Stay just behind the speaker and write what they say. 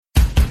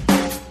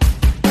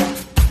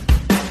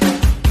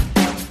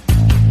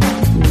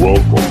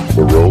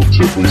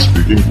Relatively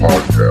Speaking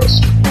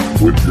podcast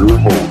with your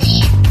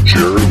hosts,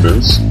 Jared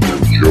Mintz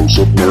and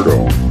Joseph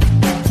Nardone.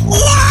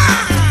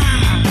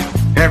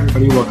 Hey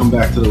everybody, welcome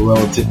back to the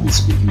Relatively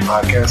Speaking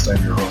podcast.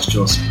 I'm your host,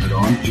 Joseph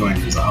Nardone,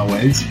 joined as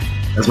always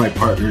as my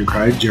partner in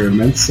crime, Jared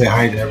Mintz. Say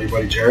hi to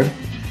everybody, Jared.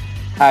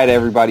 Hi to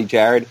everybody,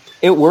 Jared.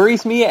 It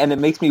worries me, and it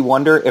makes me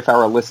wonder if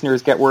our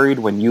listeners get worried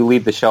when you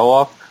leave the show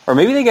off, or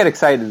maybe they get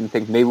excited and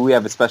think maybe we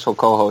have a special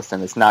co-host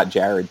and it's not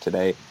Jared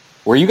today.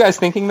 Were you guys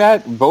thinking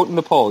that? Vote in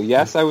the poll.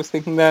 Yes, I was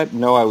thinking that.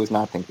 No, I was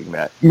not thinking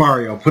that.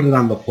 Mario, put it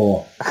on the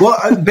poll.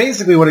 Well,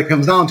 basically what it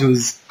comes down to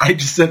is I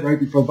just said right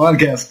before the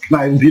podcast, can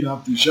I lead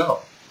off the show?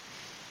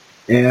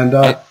 And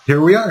here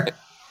we are.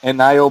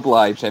 And I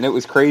obliged, and it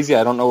was crazy.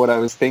 I don't know what I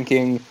was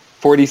thinking.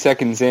 40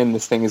 seconds in,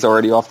 this thing is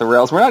already off the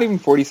rails. We're not even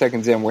 40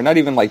 seconds in. We're not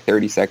even like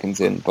 30 seconds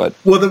in. But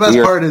well, the best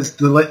part is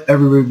to let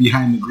everybody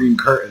behind the green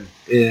curtain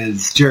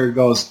is Jared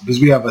goes,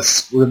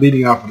 because we're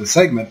leading off with a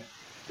segment,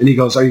 and he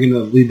goes, are you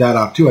going to lead that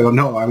off too? I go,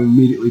 no, I'm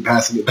immediately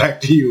passing it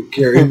back to you,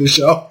 carrying the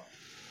show.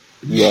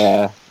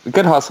 Yeah.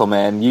 Good hustle,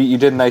 man. You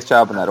did a nice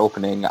job in that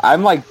opening.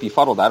 I'm like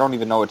befuddled. I don't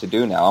even know what to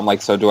do now. I'm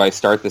like, so do I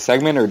start the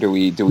segment or do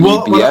we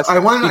BS? I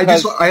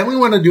only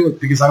want to do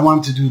it because I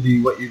want to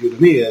do what you do to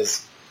me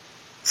is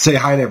say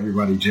hi to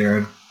everybody,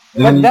 Jared.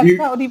 But that's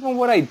not even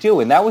what I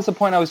do, and that was the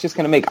point I was just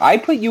going to make. I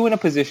put you in a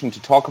position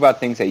to talk about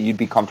things that you'd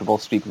be comfortable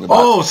speaking about.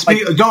 Oh,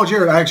 no,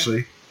 Jared,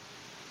 actually.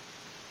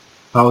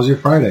 How was your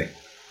Friday?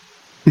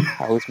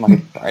 How was my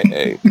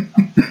Friday?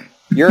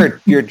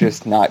 You're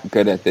just not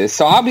good at this.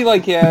 So I'll be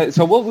like, yeah,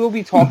 so we'll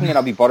be talking and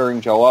I'll be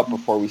buttering Joe up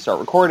before we start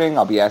recording.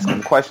 I'll be asking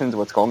him questions,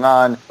 what's going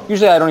on.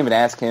 Usually I don't even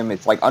ask him.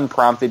 It's like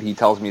unprompted. He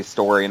tells me a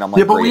story and I'm like,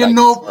 yeah, but we had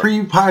no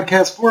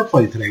pre-podcast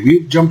foreplay today.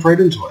 We jumped right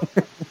into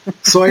it.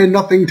 So I had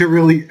nothing to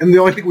really, and the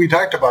only thing we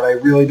talked about I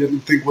really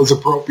didn't think was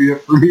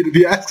appropriate for me to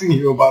be asking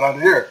you about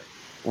on air.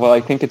 Well,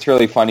 I think it's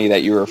really funny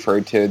that you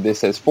referred to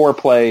this as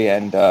foreplay,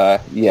 and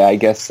yeah, I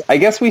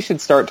guess we should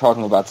start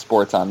talking about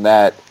sports on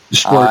that.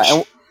 Sports.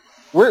 And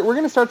we're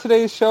going to start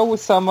today's show with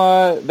some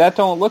That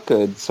Don't Look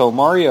Good. So,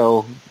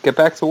 Mario, get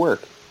back to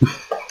work. It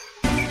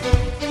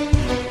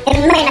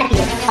might not be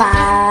your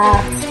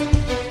fault,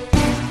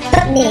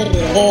 but maybe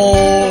it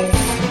is.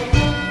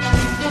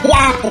 The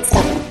optics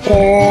don't look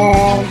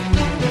good.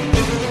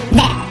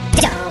 That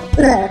don't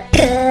look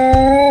good.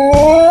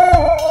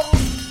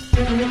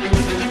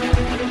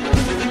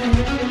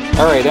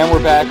 Alright, and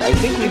we're back. I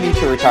think we need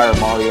to retire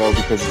Mario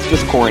because it's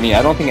just corny.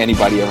 I don't think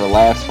anybody ever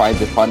laughs, finds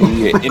it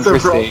funny,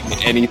 interesting,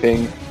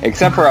 anything,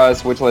 except for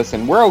us, which,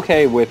 listen, we're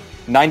okay with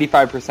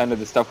 95% of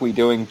the stuff we're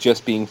doing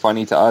just being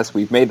funny to us.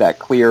 We've made that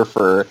clear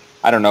for,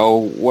 I don't know,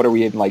 what are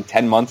we in, like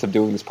 10 months of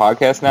doing this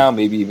podcast now?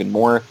 Maybe even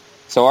more.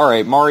 So,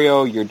 alright,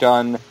 Mario, you're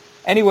done.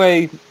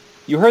 Anyway,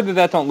 you heard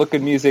that don't look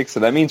good music, so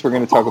that means we're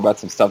going to talk about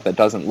some stuff that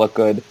doesn't look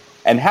good.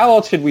 And how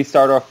else should we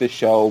start off this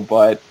show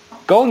but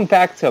going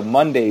back to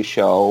Monday's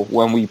show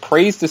when we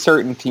praised a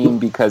certain team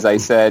because I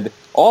said,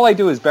 all I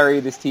do is bury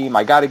this team.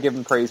 I got to give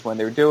them praise when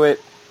they're due it,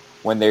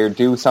 when they're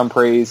due some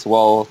praise.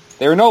 Well,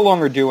 they're no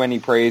longer due any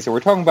praise, and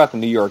we're talking about the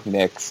New York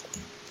Knicks.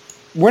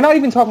 We're not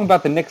even talking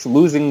about the Knicks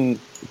losing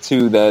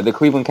to the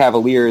Cleveland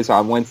Cavaliers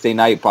on Wednesday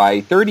night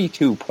by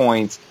 32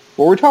 points.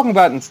 What we're talking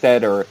about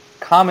instead are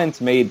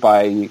comments made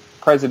by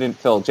President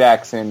Phil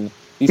Jackson.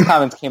 These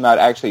comments came out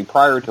actually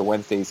prior to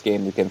Wednesday's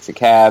game against the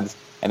Cavs,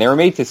 and they were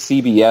made to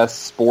CBS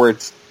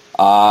Sports.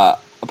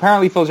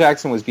 Apparently Phil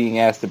Jackson was being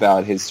asked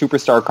about his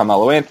superstar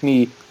Carmelo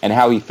Anthony and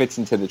how he fits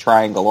into the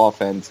triangle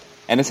offense.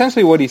 And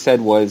essentially what he said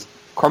was,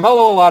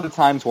 Carmelo a lot of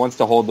times wants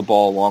to hold the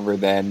ball longer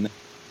than...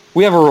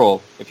 We have a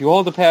rule. If you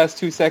hold the pass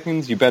 2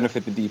 seconds, you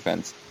benefit the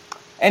defense.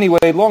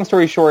 Anyway, long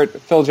story short,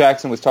 Phil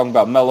Jackson was talking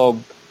about Melo.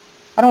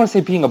 I don't want to say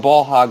being a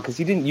ball hog because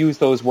he didn't use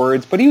those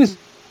words, but he was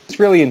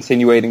really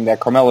insinuating that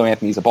Carmelo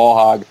Anthony's a ball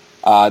hog.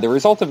 The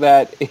result of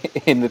that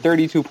in the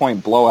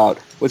 32-point blowout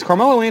was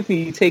Carmelo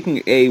Anthony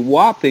taking a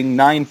whopping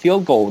 9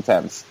 field goal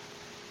attempts.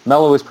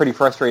 Melo was pretty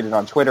frustrated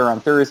on Twitter on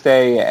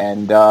Thursday,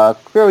 and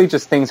clearly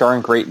just things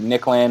aren't great in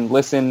Knickland.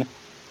 Listen,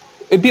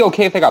 it'd be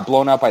okay if they got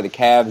blown out by the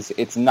Cavs.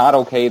 It's not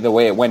okay the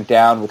way it went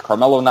down with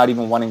Carmelo not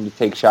even wanting to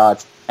take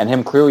shots and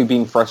him clearly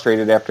being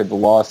frustrated after the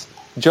loss.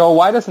 Joe,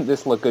 why doesn't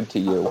this look good to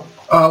you?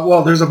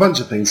 Well, there's a bunch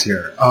of things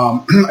here.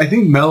 I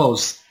think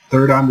Melo's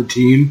third on the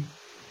team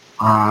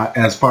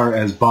as far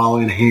as ball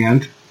in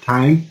hand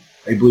time.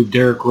 I believe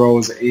Derrick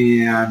Rose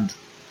and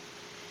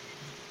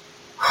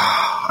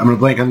I'm going to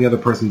blank on the other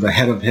person's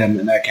ahead of him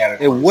in that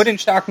category. It wouldn't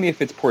shock me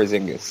if it's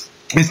Porzingis.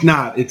 It's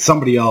not. It's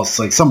somebody else,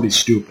 like somebody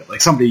stupid,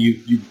 like somebody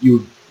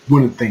you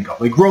wouldn't think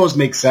of. Like Rose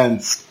makes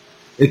sense.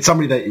 It's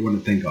somebody that you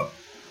wouldn't think of.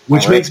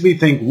 Which makes me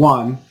think,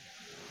 one,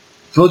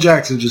 Phil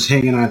Jackson's just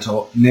hanging on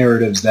to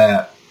narratives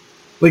that,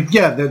 like,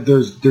 yeah,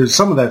 there's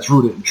some of that's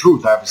rooted in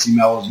truth. Obviously,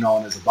 Melo's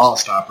known as a ball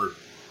stopper,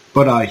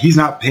 but he's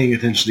not paying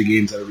attention to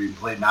games that are being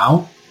played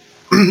now.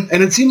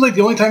 And it seems like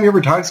the only time he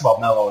ever talks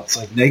about Melo, it's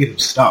like negative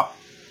stuff.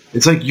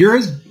 It's like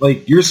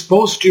you're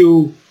supposed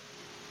to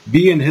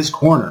be in his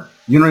corner.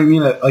 You know what I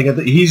mean? Like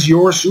he's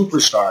your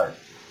superstar,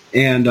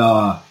 and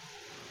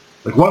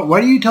like why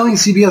are you telling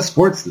CBS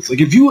Sports this?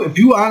 Like if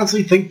you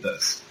honestly think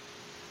this,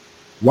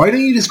 why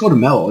don't you just go to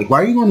Melo? Like,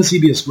 why are you going to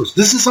CBS Sports?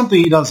 This is something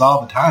he does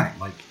all the time.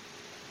 Like,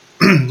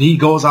 he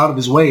goes out of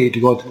his way to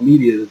go to the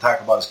media to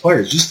talk about his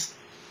players.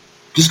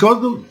 Just go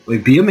to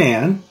be a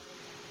man,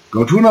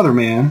 go to another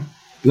man,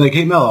 be like,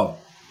 hey, Melo,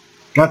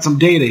 got some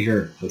data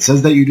here that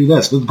says that you do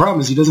this. But the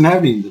problem is he doesn't have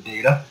any of the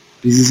data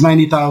because he's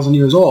 90,000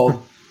 years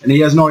old and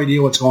he has no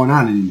idea what's going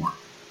on anymore.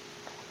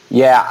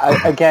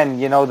 Yeah, again,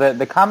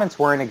 the comments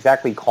weren't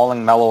exactly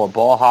calling Melo a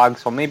ball hog,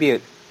 so maybe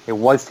it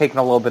was taken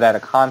a little bit out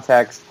of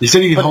context. He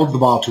said he could hold the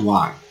ball too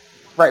long.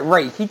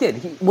 Right, he did.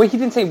 He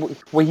didn't say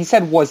what he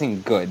said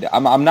wasn't good.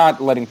 I'm not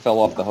letting Phil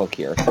off the hook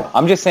here.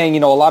 I'm just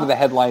saying, a lot of the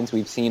headlines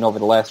we've seen over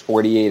the last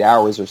 48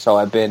 hours or so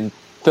have been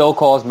Phil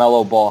calls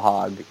Melo ball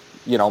hog,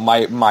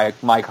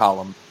 my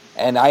column.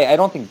 And I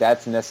don't think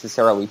that's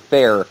necessarily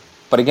fair.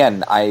 But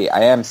again, I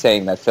am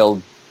saying that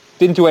Phil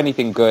didn't do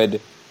anything good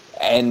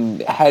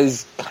and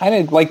has kind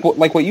of, like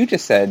what you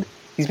just said,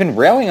 he's been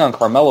railing on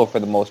Carmelo for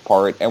the most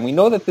part. And we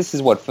know that this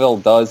is what Phil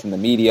does in the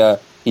media.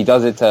 He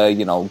does it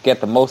to, get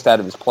the most out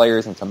of his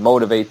players and to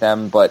motivate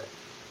them. But,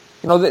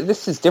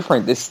 this is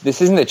different. This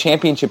isn't a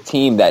championship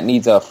team that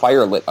needs a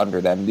fire lit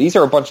under them. These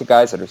are a bunch of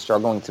guys that are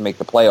struggling to make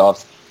the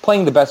playoffs,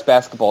 playing the best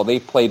basketball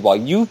they've played while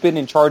you've been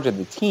in charge of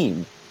the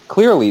team.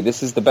 Clearly,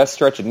 this is the best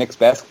stretch of Knicks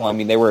basketball. I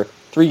mean, they were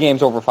 3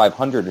 games over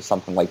 500 or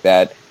something like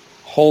that.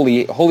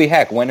 Holy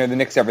heck, when are the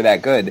Knicks ever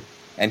that good?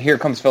 And here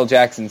comes Phil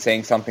Jackson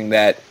saying something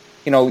that,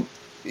 you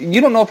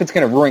don't know if it's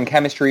going to ruin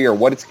chemistry or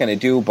what it's going to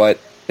do, but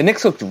the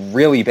Knicks looked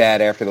really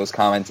bad after those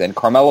comments, and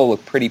Carmelo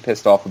looked pretty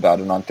pissed off about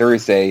it on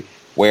Thursday,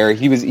 where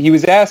he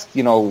was asked,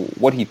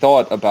 what he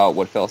thought about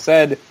what Phil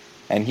said,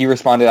 and he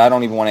responded, I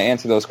don't even want to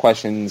answer those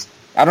questions.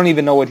 I don't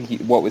even know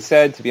what was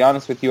said, to be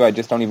honest with you. I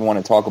just don't even want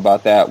to talk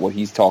about that, what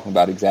he's talking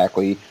about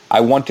exactly.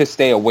 I want to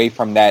stay away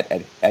from that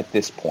at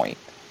this point.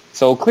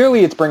 So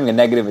clearly it's bringing a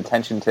negative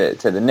attention to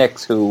the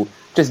Knicks, who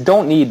just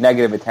don't need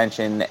negative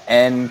attention,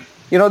 and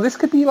this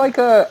could be like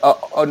an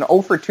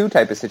 0 for 2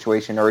 type of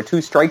situation or a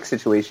 2-strike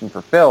situation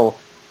for Phil,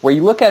 where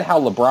you look at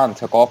how LeBron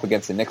took off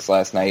against the Knicks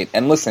last night.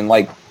 And listen,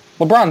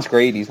 LeBron's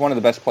great. He's one of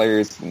the best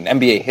players in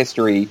NBA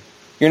history.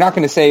 You're not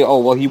going to say, oh,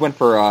 well, he went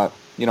for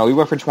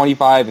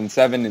 25 and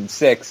 7 and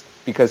 6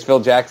 because Phil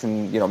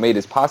Jackson, made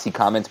his posse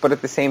comments. But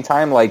at the same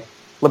time,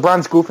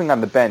 LeBron's goofing on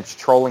the bench,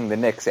 trolling the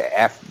Knicks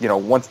after,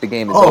 once the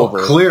game is over.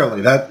 Oh,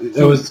 clearly.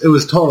 It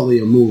was totally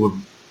a move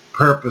of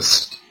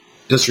purposed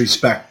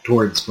disrespect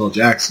towards Phil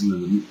Jackson,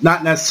 and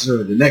not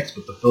necessarily the Knicks,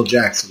 but the Phil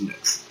Jackson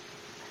Knicks.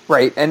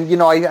 Right, and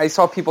I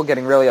saw people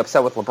getting really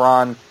upset with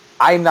LeBron.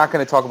 I'm not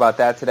going to talk about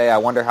that today. I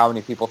wonder how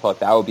many people thought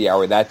that would be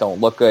our that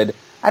don't look good.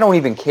 I don't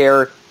even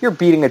care. You're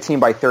beating a team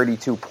by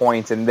 32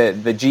 points, and the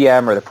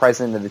GM or the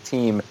president of the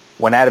team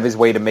went out of his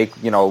way to make,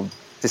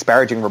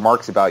 disparaging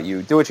remarks about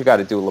you. Do what you got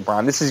to do,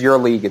 LeBron. This is your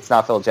league. It's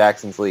not Phil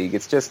Jackson's league.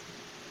 It's just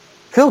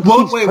Phil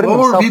keeps putting himself...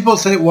 What were people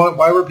saying?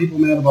 Why were people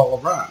mad about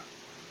LeBron?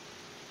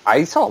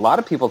 I saw a lot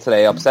of people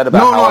today upset about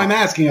No, I'm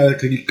asking.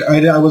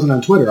 I wasn't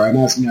on Twitter. I'm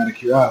asking out of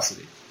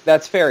curiosity.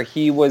 That's fair.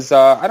 He was,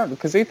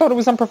 because they thought it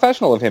was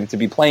unprofessional of him to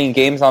be playing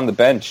games on the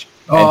bench.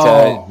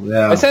 Yeah.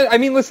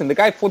 Listen, the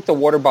guy flipped a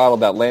water bottle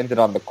that landed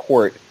on the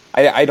court.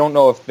 I don't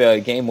know if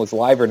the game was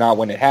live or not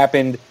when it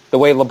happened. The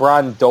way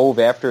LeBron dove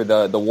after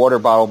the water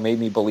bottle made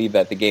me believe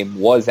that the game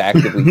was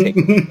actively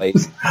taking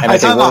place. And I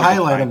saw the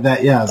highlight of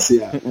that, yes,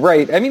 yeah.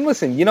 Right. I mean,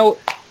 listen,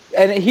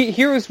 and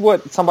here's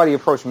what somebody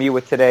approached me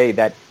with today,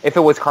 that if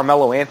it was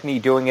Carmelo Anthony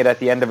doing it at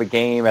the end of a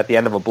game, at the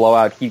end of a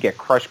blowout, he'd get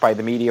crushed by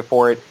the media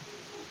for it.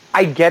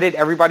 I get it.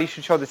 Everybody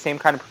should show the same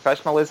kind of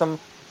professionalism.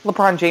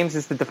 LeBron James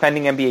is the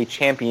defending NBA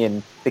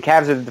champion. The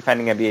Cavs are the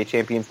defending NBA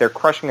champions. They're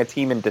crushing a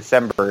team in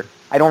December.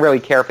 I don't really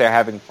care if they're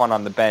having fun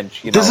on the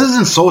bench. This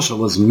isn't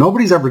socialism.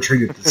 Nobody's ever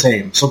treated the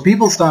same. So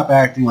people stop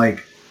acting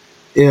like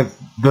if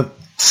the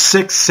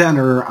 6th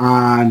center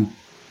on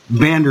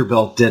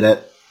Vanderbilt did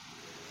it,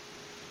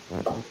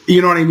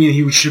 you know what I mean?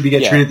 He should be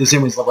getting treated the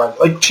same way as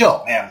LeBron.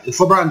 Chill, man. It's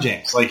LeBron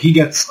James. He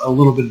gets a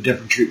little bit of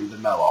different treatment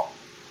than Melo.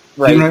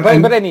 Right,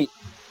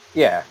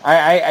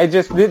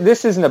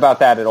 this isn't about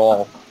that at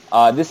all.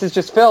 This is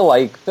just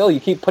Phil. Phil,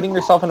 you keep putting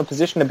yourself in a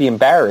position to be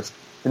embarrassed.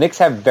 The Knicks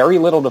have very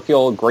little to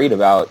feel great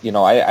about.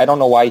 I don't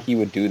know why he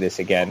would do this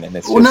again. And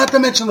not to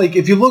mention,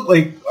 if you look,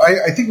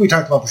 I think we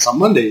talked about this on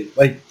Monday.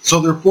 So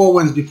their 4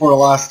 wins before the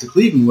loss to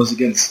Cleveland was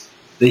against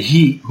the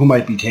Heat, who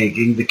might be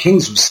tanking. The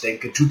Kings who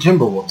stink, and 2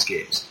 Timberwolves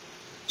games.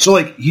 So,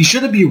 he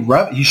should have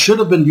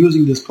been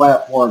using this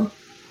platform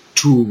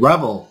to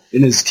revel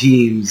in his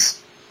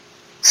team's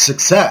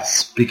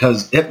success,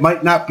 because it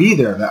might not be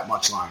there that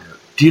much longer.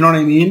 Do you know what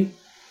I mean?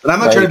 And I'm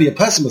not trying to be a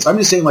pessimist. I'm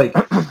just saying,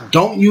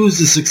 don't use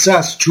the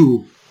success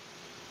to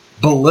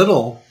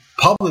belittle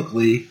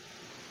publicly.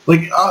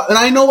 And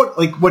I know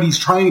what he's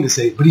trying to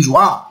say, but he's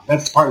wrong.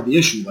 That's part of the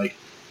issue.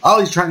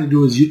 All he's trying to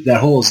do is use that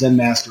whole Zen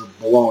master of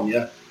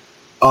Bologna,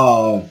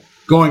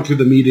 going through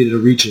the media to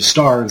reach a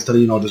star instead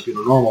of, just being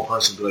a normal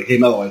person. Be like, hey,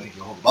 Melo, I think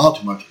you hold the ball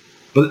too much.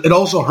 But it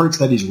also hurts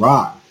that he's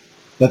wrong,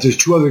 that there's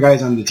 2 other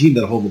guys on the team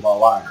that hold the ball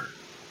longer.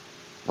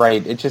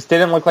 Right. It just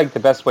didn't look like the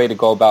best way to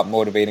go about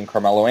motivating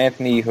Carmelo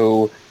Anthony,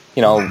 who,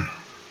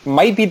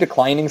 might be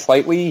declining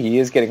slightly. He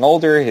is getting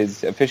older.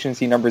 His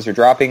efficiency numbers are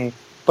dropping,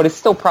 but it's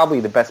still probably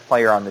the best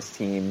player on this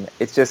team.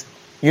 It's just,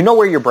 you know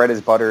where your bread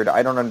is buttered.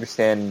 I don't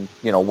understand,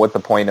 what the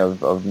point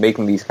of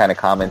making these kind of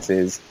comments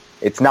is.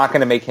 It's not going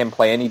to make him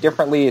play any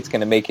differently. It's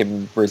going to make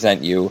him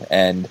resent you,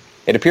 and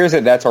it appears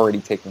that that's already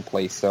taking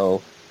place.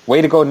 So,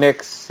 way to go,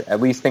 Knicks.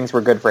 At least things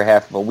were good for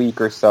half of a week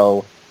or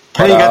so.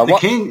 Hey,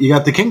 you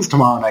got the Kings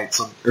tomorrow night,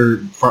 or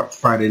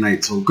Friday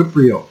night, so good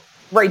for you.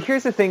 Right,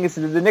 here's the thing, is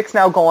the Knicks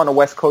now go on a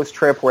West Coast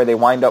trip where they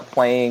wind up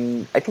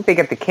playing, I think they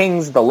get the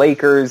Kings, the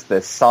Lakers,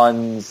 the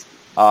Suns,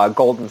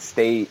 Golden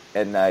State,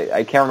 and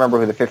I can't remember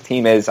who the fifth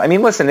team is. I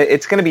mean, listen,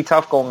 it's going to be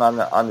tough going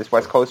on this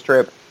West Coast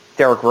trip.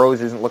 Derrick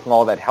Rose isn't looking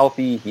all that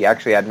healthy. He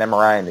actually had an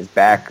MRI in his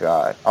back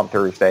on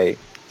Thursday,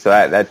 so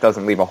that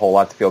doesn't leave a whole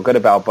lot to feel good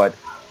about. But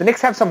the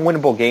Knicks have some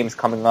winnable games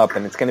coming up,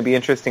 and it's going to be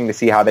interesting to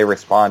see how they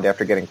respond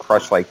after getting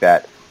crushed like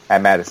that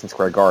at Madison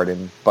Square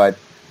Garden. But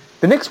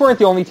the Knicks weren't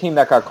the only team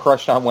that got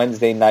crushed on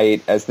Wednesday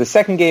night, as the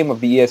second game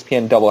of the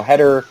ESPN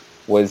doubleheader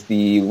was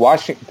the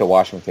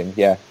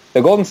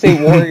Golden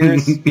State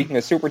Warriors. Speaking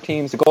of super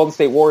teams, the Golden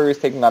State Warriors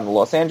taking on the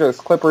Los Angeles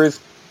Clippers,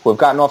 who have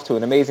gotten off to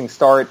an amazing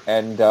start,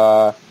 and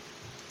the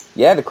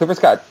Clippers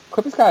got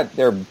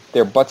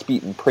their butts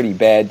beaten pretty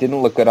bad.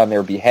 Didn't look good on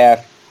their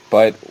behalf.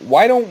 But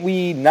why don't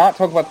we not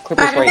talk about the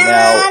Clippers right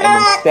now and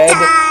instead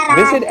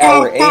visit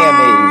our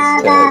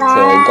AMAs to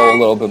go a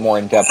little bit more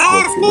in depth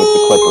with the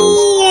Clippers?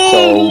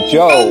 So,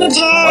 Joe,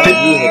 why don't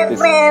you hit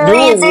this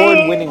new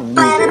award-winning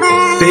music?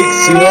 Big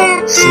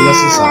Seal, sing us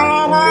a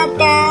song.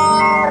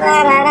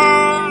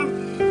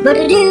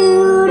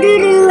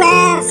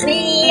 Ask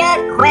me a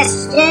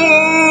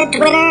question,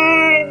 Twitter.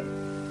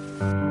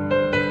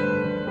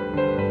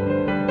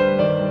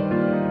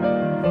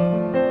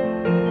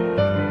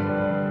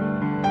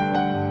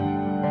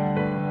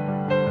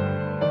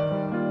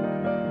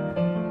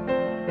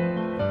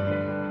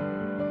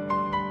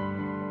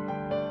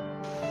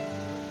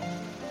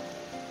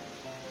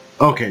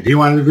 Okay, do you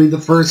want to read the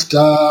first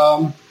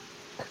AMA,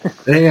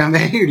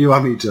 or do you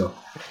want me to?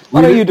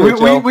 Why don't you do it,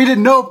 Joe? We did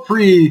no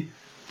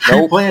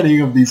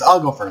pre-planning of these. I'll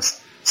go first.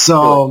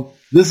 So,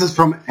 this is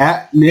from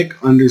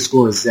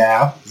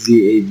 @Nick_Zav,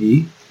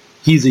 Z-A-V.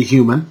 He's a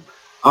human.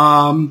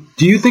 Do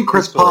you think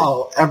Chris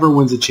Paul ever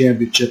wins a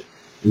championship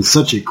in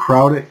such a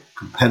crowded,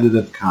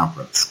 competitive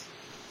conference?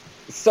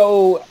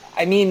 So,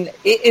 I mean,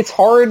 it's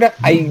hard.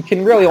 I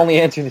can really only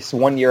answer this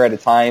 1 year at a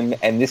time.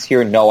 And this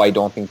year, no, I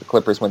don't think the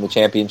Clippers win the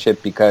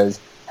championship because,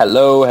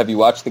 hello, have you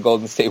watched the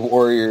Golden State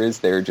Warriors?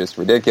 They're just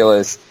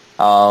ridiculous.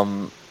 I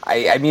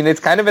mean, it's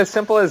kind of as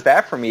simple as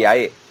that for me.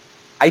 I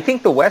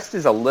think the West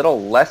is a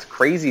little less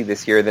crazy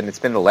this year than it's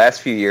been the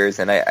last few years.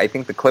 And I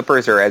think the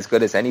Clippers are as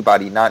good as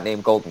anybody not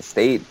named Golden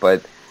State.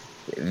 But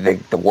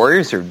the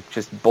Warriors are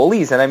just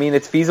bullies. And, I mean,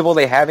 it's feasible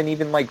they haven't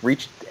even,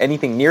 reached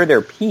anything near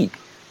their peak.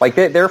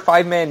 Their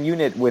five-man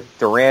unit with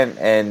Durant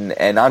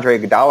and Andre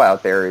Iguodala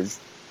out there is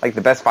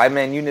the best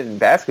five-man unit in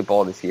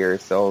basketball this year.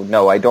 So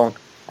no, I don't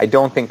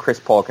think Chris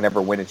Paul can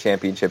ever win a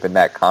championship in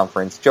that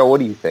conference. Joe, what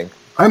do you think?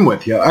 I'm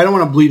with you. I don't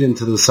want to bleed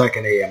into the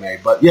second AMA,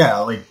 but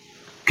yeah,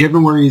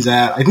 given where he's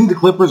at, I think the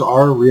Clippers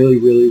are really,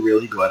 really,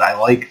 really good. I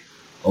like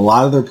a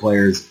lot of their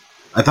players.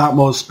 I thought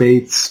Mo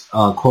Spates'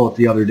 quote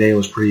the other day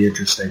was pretty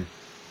interesting,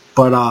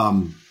 but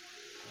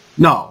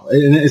no,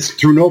 and it's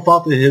through no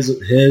fault of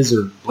his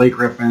or Blake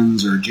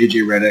Griffin's or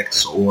JJ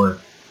Redick's or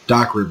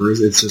Doc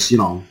Rivers. It's just,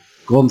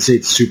 Golden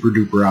State's super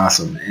duper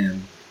awesome,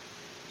 and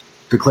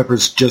the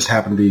Clippers just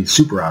happen to be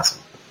super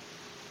awesome.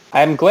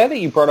 I'm glad that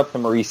you brought up the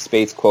Maurice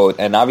Spates quote,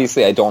 and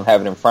obviously I don't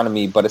have it in front of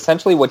me, but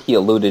essentially what he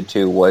alluded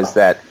to was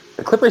that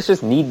the Clippers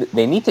just need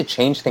to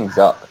change things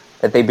up.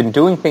 That they've been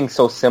doing things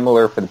so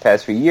similar for the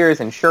past few years,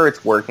 and sure,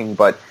 it's working,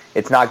 but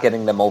it's not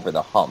getting them over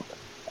the hump.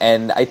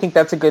 And I think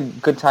that's a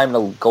good time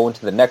to go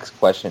into the next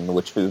question,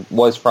 which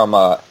was from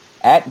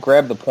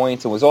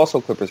 @GrabThePoints. It was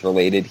also Clippers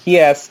related. He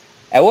asked,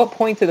 at what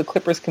point do the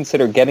Clippers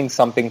consider getting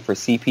something for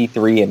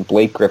CP3 and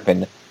Blake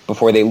Griffin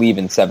before they leave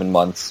in 7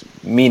 months?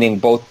 Meaning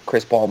both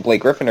Chris Paul and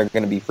Blake Griffin are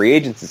going to be free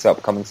agents this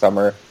upcoming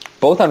summer,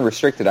 both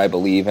unrestricted, I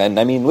believe. And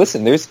I mean,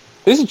 listen, there's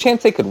a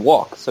chance they could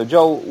walk. So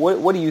Joe,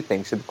 what do you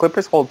think? Should the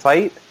Clippers hold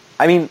tight?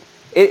 I mean,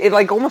 it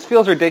almost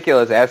feels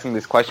ridiculous asking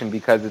this question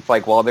because it's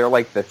they're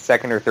the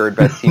second or third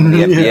best team in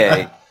the NBA.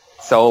 Yeah.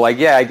 So I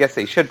guess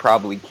they should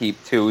probably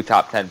keep 2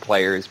 top 10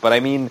 players. But I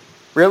mean,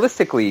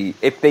 realistically,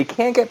 if they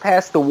can't get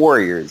past the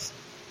Warriors,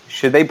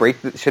 should they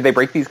break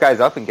these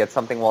guys up and get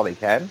something while they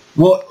can?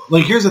 Well,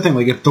 here's the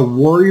thing. If the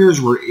Warriors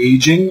were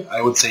aging,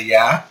 I would say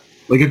yeah.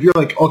 If you're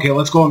okay,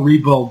 let's go in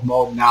rebuild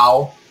mode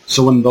now.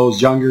 So when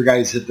those younger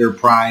guys hit their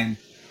prime,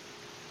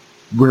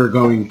 we're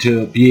going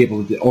to be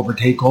able to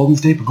overtake Golden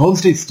State, but Golden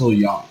State's still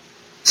young.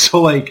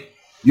 So,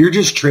 you're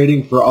just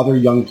trading for other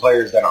young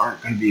players that aren't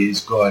going to be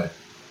as good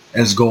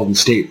as Golden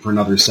State for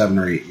another 7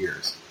 or 8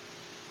 years.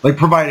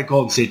 Provided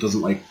Golden State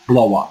doesn't,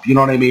 blow up. You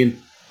know what I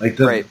mean?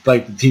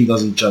 The team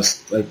doesn't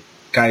just,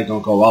 guys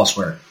don't go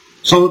elsewhere.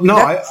 So, no,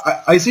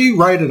 I say you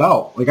ride it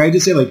out. I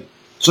just say,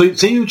 so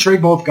say you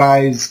trade both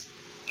guys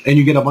and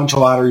you get a bunch of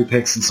lottery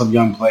picks and some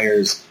young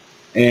players,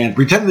 and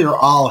pretend they're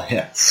all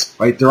hits,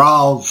 right? They're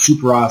all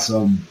super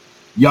awesome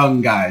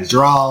young guys.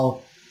 They're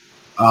all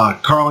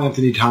Karl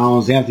Anthony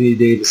Towns, Anthony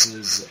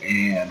Davises,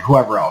 and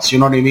whoever else. You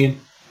know what I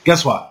mean?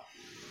 Guess what?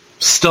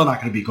 Still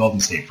not going to be Golden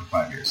State for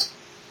 5 years.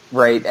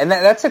 Right, and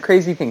that's a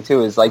crazy thing,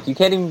 too, is, like, you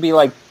can't even be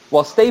like,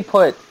 well, stay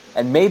put,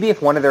 and maybe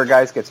if one of their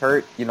guys gets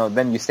hurt, you know,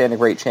 then you stand a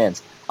great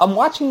chance. I'm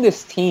watching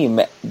this team,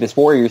 this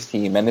Warriors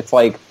team, and it's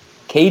like,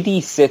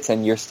 KD sits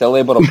and you're still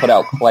able to put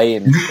out Clay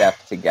and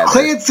Steph together.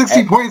 Clay had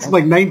 60 points in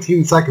like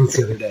 19 seconds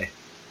the other day.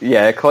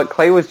 Yeah,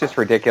 Clay was just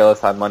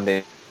ridiculous on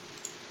Monday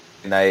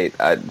night.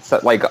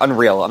 Like,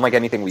 unreal, unlike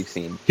anything we've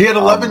seen. He had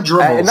 11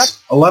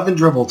 dribbles. 11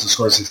 dribbles to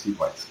score 60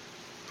 points.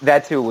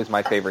 That, too, was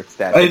my favorite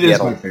stat. It is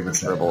my favorite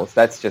stat. Dribbles.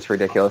 That's just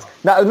ridiculous.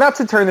 Not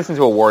to turn this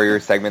into a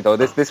Warriors segment, though.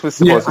 This was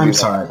supposed to be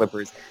the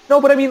Clippers. No,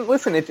 but I mean,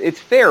 listen, it's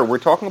fair. We're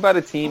talking about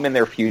a team and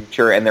their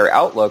future and their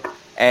outlook,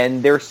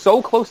 and they're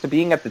so close to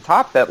being at the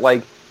top that,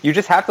 like, you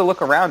just have to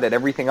look around at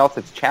everything else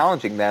that's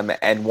challenging them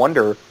and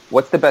wonder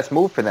what's the best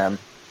move for them.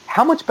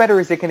 How much better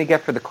is it going to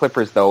get for the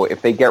Clippers, though,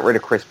 if they get rid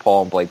of Chris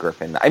Paul and Blake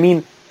Griffin? I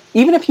mean,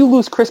 even if you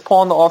lose Chris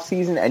Paul in the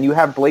offseason and you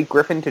have Blake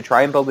Griffin to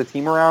try and build a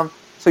team around,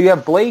 so you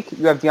have Blake,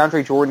 you have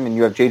DeAndre Jordan, and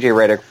you have J.J.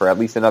 Redick for at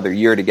least another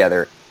year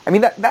together. I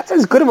mean, that's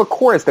as good of a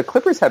core as the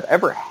Clippers have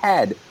ever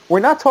had. We're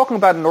not talking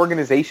about an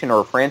organization or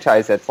a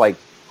franchise that's like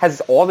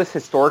has all this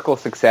historical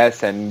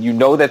success, and you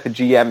know that the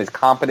GM is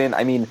competent.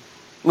 I mean,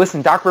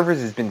 listen, Doc Rivers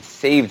has been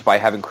saved by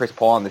having Chris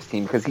Paul on this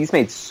team because he's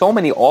made so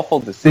many awful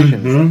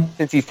decisions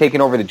since he's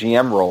taken over the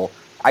GM role.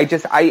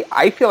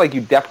 I feel like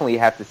you definitely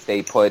have to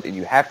stay put, and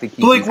you have to keep.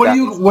 But like, what are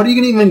you going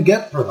to even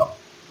get for them?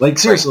 Like,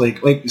 seriously,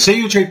 like say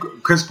you trade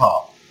Chris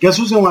Paul. Guess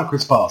who's going to want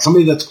Chris Paul?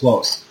 Somebody that's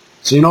close.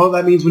 So you know what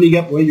that means when you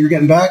get what you're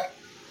getting back?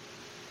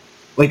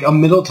 Like a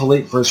middle to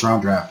late first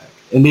round draft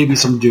pick, and maybe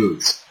some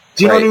dudes.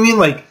 Do you know what I mean?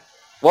 Like,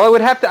 well,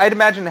 I'd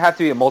imagine it'd have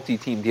to be a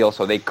multi-team deal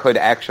so they could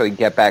actually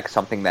get back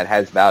something that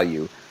has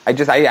value. I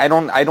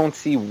don't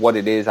see what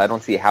it is. I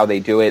don't see how they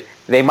do it.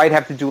 They might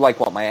have to do like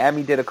what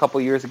Miami did a couple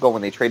years ago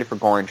when they traded for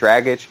Goran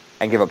Dragic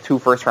and give up 2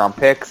 first-round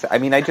picks. I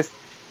mean, I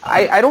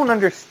don't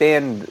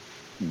understand.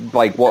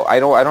 Like, well, I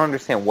don't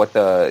understand what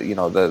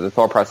the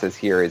thought process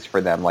here is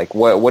for them. Like,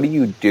 what do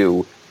you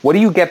do? What do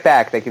you get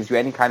back that gives you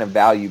any kind of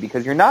value?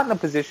 Because you're not in a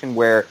position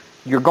where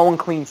you're going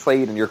clean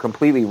slate and you're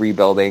completely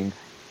rebuilding.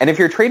 And if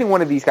you're trading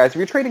one of these guys, if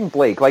you're trading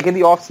Blake, like in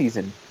the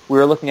offseason, we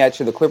were looking at,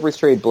 should the Clippers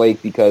trade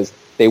Blake because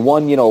they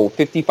won,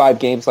 55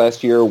 games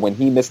last year when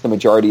he missed the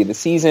majority of the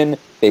season.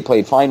 They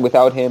played fine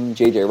without him.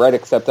 J.J.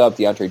 Redick stepped up.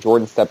 DeAndre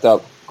Jordan stepped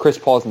up. Chris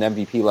Paul's an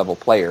MVP-level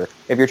player.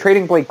 If you're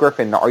trading Blake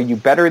Griffin, are you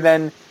better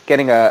than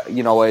getting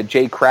a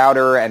Jay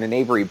Crowder and an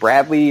Avery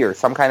Bradley or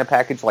some kind of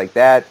package like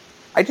that?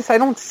 I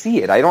don't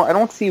see it. I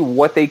don't see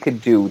what they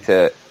could do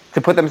to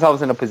put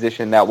themselves in a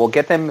position that will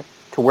get them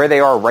to where they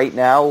are right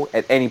now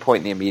at any point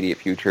in the immediate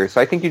future. So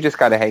I think you just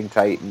got to hang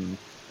tight and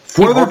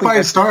 4 of their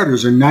 5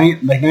 starters are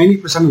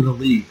 90% of the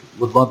league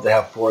would love to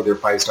have 4 of their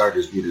 5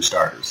 starters be their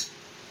starters.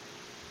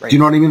 Right. Do you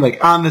know what I mean?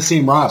 Like on the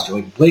same roster,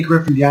 like Blake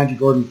Griffin, DeAndre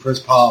Jordan, Chris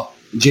Paul,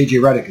 and J.J.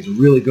 Redick is a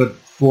really good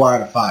 4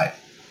 out of 5.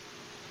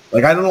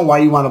 Like, I don't know why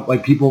you want to,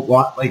 like, people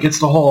want, like, it's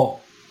the whole,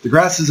 the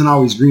grass isn't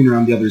always greener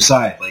on the other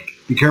side. Like,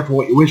 be careful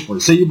what you wish for.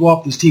 Say you blow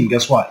up this team,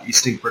 guess what? You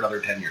stink for another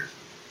 10 years.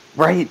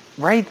 Right.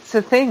 It's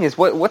the thing is,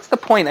 what's the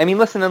point? I mean,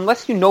 listen,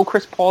 unless you know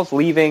Chris Paul's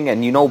leaving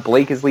and you know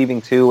Blake is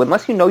leaving too,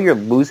 unless you know you're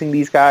losing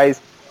these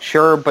guys,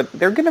 sure, but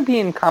they're going to be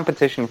in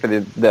competition for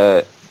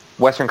the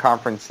Western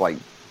Conference, like,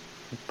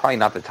 probably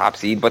not the top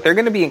seed, but they're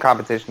going to be in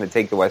competition to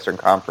take the Western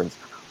Conference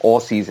all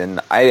season.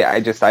 I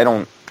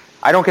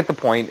don't get the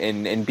point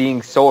in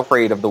being so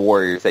afraid of the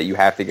Warriors that you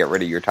have to get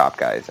rid of your top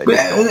guys. And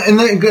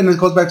then it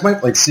goes back to my,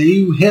 like, say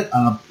you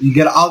you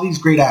get all these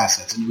great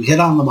assets and you hit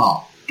on them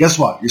all. Guess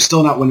what? You're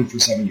still not winning for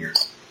 7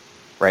 years.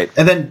 Right.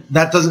 And then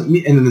that doesn't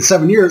mean, and in the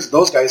 7 years,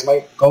 those guys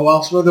might go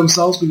elsewhere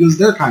themselves because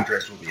their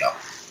contracts will be up.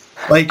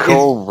 Like,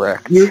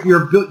 correct.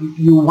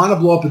 You want to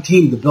blow up a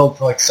team to build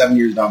for like 7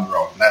 years down the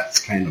road. And that's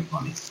kind of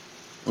funny.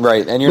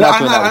 Right, and you're not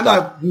doing that. I'm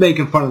not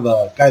making fun of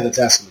the guy that's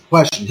asking the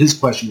question. His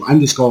question,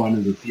 I'm just going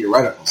into the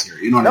theoreticals here.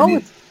 You know what I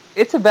mean?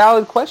 It's a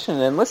valid question.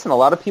 And listen, a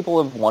lot of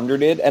people have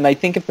wondered it. And I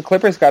think if the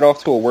Clippers got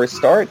off to a worse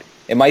start,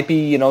 it might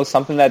be,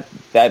 something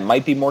that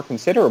might be more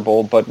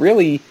considerable. But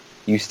really,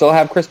 you still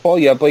have Chris Paul,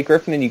 you have Blake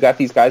Griffin, and you got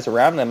these guys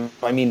around them.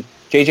 I mean,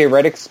 J.J.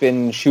 Redick's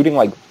been shooting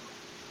like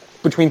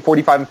between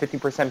 45 and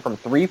 50% from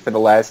 3 for the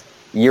last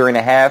year and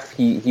a half.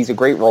 He's a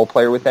great role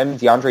player with them.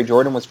 DeAndre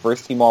Jordan was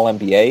first-team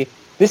All-NBA.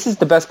 This is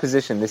the best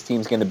position this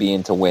team's going to be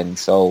in to win.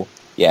 So,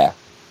 yeah.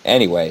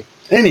 Anyway.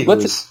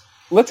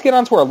 Let's get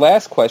on to our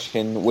last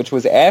question, which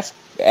was asked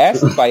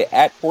by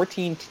at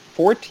 14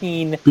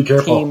 Team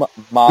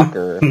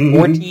Mocker.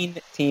 14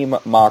 Team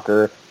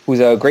Mocker,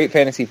 who's a great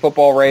fantasy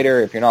football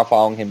writer. If you're not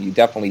following him, you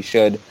definitely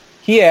should.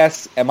 He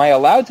asks, am I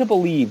allowed to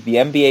believe the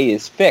NBA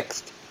is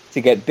fixed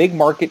to get big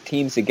market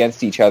teams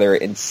against each other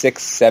in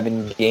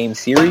 6-7 game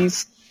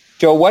series?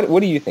 Joe, what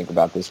do you think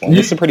about this one?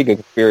 This is a pretty good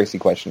conspiracy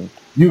question.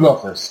 You go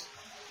first.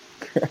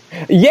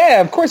 Yeah,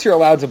 of course you're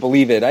allowed to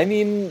believe it. I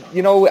mean,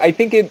 I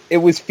think it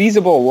was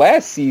feasible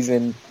last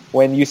season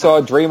when you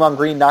saw Draymond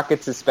Green not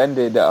get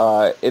suspended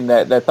in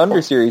that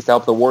Thunder series to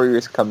help the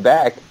Warriors come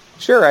back,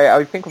 sure,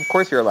 I think of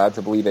course you're allowed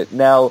to believe it.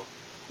 Now,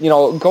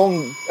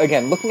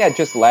 looking at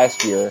just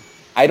last year,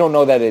 I don't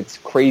know that it's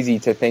crazy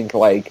to think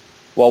like,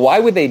 well, why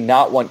would they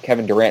not want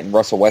Kevin Durant and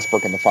Russell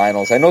Westbrook in the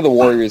finals? I know the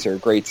Warriors are a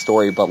great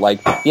story, but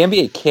like the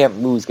NBA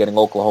can't lose getting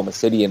Oklahoma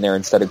City in there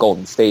instead of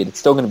Golden State. It's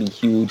still going to be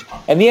huge.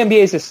 And the NBA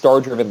is a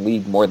star-driven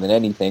league more than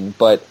anything,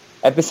 but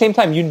at the same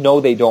time,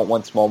 they don't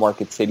want small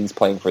market cities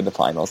playing for the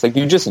finals. Like,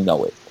 you just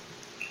know it.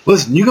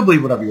 Listen, you can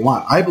believe whatever you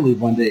want. I believe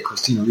one day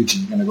Christina Ricci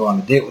is going to go on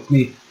a date with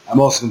me. I'm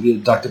also going to be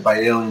abducted by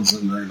aliens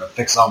and they're going to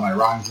fix all my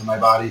wrongs in my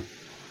body.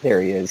 There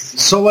he is.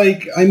 So, you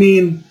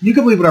can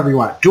believe whatever you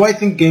want. Do I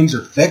think games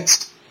are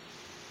fixed?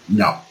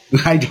 No,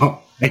 I don't.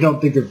 I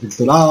don't think they're fixed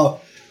at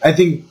all. I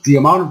think the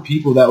amount of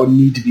people that would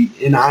need to be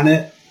in on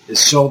it is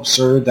so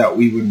absurd that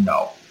we would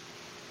know.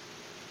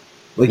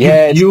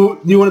 You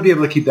want to be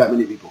able to keep that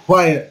many people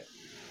quiet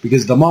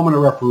because the moment a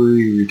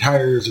referee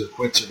retires or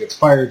quits or gets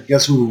fired,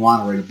 guess who would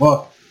want to write a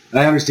book? And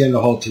I understand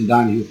the whole Tim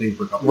Donahue thing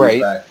for a couple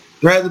years back.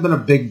 There hasn't been a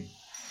big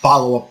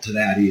follow-up to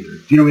that either.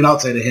 You know what I mean?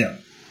 Outside of him.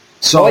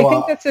 So I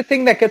think that's the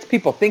thing that gets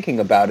people thinking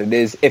about it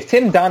is if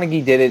Tim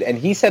Donaghy did it and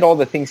he said all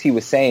the things he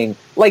was saying,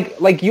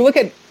 like you look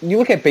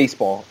at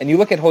baseball and you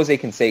look at Jose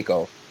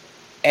Canseco,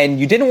 and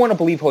you didn't want to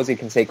believe Jose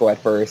Canseco at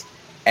first,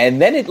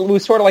 and then it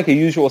was sort of like a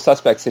usual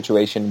suspect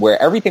situation where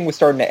everything was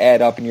starting to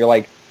add up, and you're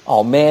like,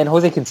 oh man,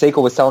 Jose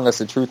Canseco was telling us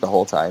the truth the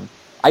whole time.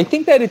 I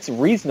think that it's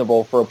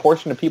reasonable for a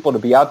portion of people to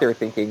be out there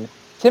thinking,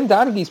 Tim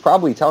Donaghy's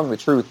probably telling the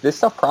truth. This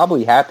stuff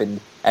probably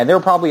happened, and there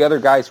were probably other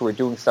guys who were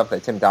doing stuff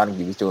that Tim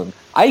Donaghy was doing.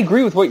 I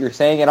agree with what you're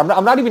saying, and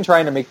I'm not even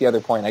trying to make the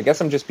other point. I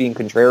guess I'm just being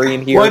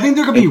contrarian here. Well, I think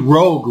there could be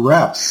rogue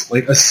refs,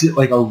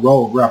 like a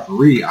rogue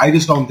referee. I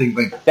just don't think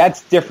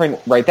that's different,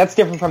 right? That's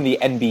different from the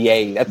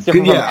NBA. That's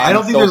different. Yeah, I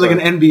don't think there's like an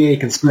NBA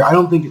conspiracy. I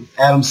don't think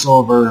Adam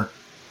Silver,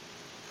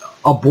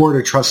 a board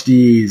of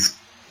trustees,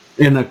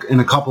 and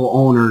a couple of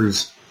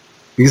owners,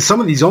 because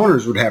some of these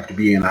owners would have to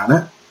be in on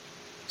it.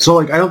 So,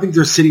 I don't think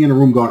they're sitting in a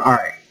room going, all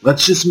right,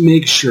 let's just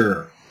make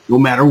sure, no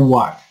matter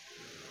what,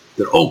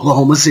 that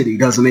Oklahoma City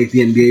doesn't make the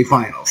NBA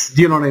Finals.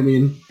 Do you know what I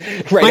mean?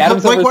 Right. Why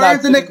have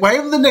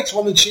the Knicks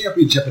won the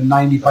championship in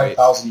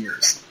 95,000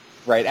 years?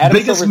 Right.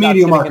 Biggest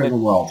media market in the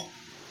world.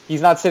 He's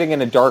not sitting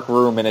in a dark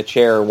room in a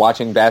chair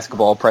watching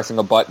basketball, pressing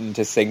a button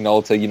to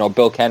signal to,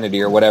 Bill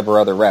Kennedy or whatever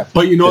other ref.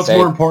 But you know what's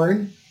more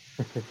important?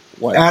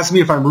 What? Ask me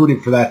if I'm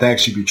rooting for that to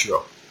actually be true.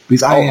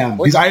 Because I am.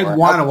 Because I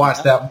want to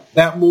watch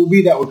that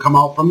movie that would come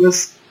out from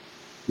this.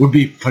 Would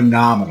be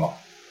phenomenal.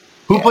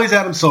 Who plays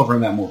Adam Silver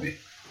in that movie?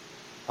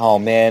 Oh,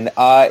 man.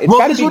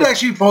 This would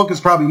actually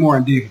focus probably more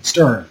on David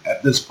Stern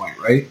at this point,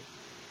 right?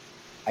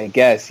 I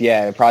guess,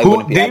 yeah. It probably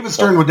wouldn't be David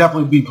Stern would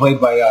definitely be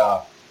played by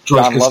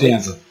George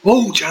Costanza.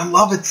 Oh, John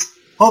Lovitz.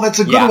 Oh, that's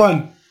a good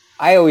one.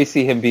 I always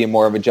see him being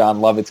more of a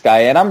John Lovitz guy,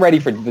 and I'm ready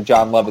for the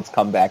John Lovitz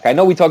comeback. I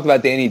know we talked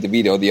about Danny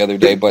DeVito the other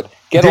day, but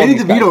Danny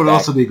DeVito would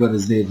also be good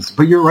as Davis.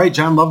 But you're right,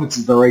 John Lovitz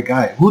is the right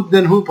guy.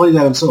 Who plays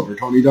Adam Silver?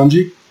 Tony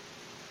Dungy?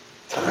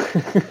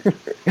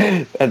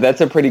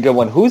 That's a pretty good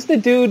one. Who's the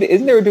dude?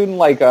 Isn't there a dude in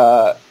we're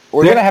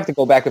going to have to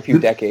go back a few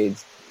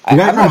decades. The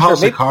guy from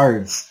House of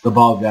Cards, the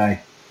bald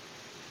guy.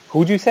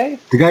 Who'd you say?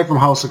 The guy from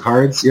House of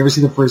Cards. You ever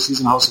see the first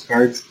season of House of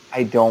Cards?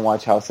 I don't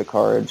watch House of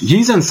Cards.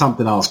 He's in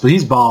something else, but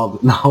he's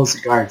bald in House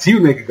of Cards. He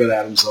would make a good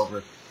Adam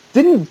Silver.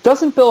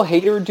 Doesn't Bill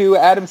Hader do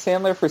Adam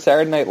Sandler for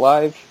Saturday Night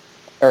Live?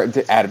 Or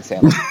Adam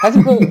Sandler.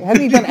 Hasn't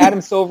he done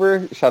Adam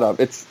Silver? Shut up.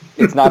 It's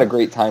not a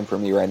great time for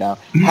me right now.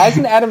 I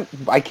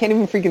can't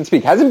even freaking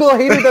speak. Hasn't Bill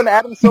Hader done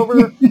Adam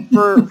Silver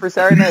for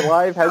Saturday Night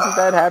Live? Hasn't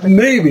that happened?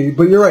 Maybe,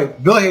 but you're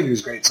right. Bill Hader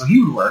is great, so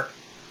he would work.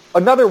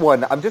 Another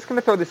one. I'm just going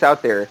to throw this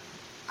out there.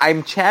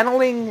 I'm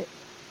channeling,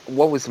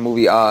 what was the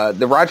movie?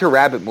 The Roger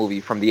Rabbit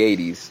movie from the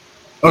 80s.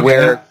 Okay.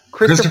 Where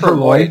Christopher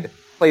Lloyd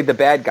played the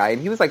bad guy,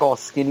 and he was like all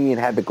skinny and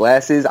had the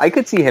glasses. I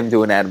could see him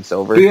doing Adam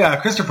Silver.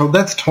 Yeah, Christopher,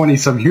 that's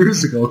 20-some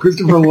years ago.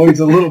 Christopher Lloyd's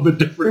a little bit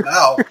different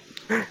now.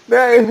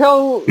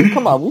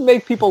 Come on, we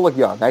make people look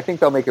young. I think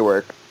they'll make it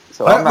work.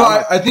 So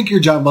I think your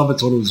John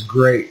Lovitz one was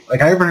great. I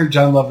haven't heard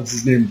John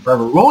Lovitz's name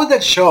forever. What was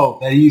that show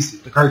that he used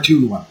to, the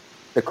cartoon one?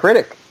 The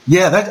Critic.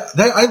 Yeah, that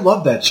I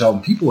love that show,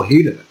 and people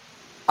hated it.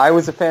 I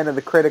was a fan of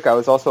The Critic. I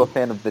was also a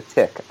fan of The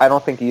Tick. I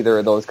don't think either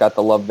of those got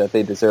the love that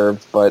they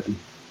deserved, but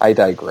I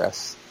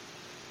digress.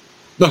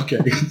 Okay.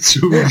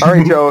 All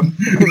right, Joe.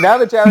 Now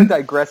that Jared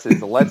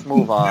digresses, let's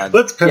move on.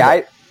 Let's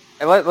pivot.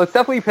 Let's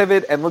definitely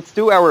pivot, and let's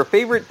do our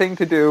favorite thing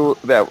to do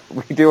that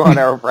we do on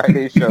our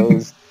Friday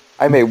shows.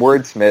 I'm a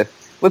wordsmith.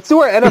 Let's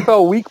do our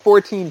NFL Week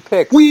 14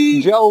 picks.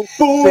 Week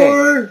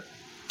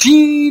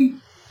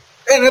 14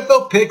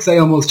 NFL picks. I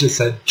almost just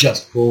said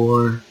just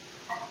four.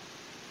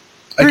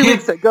 3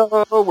 weeks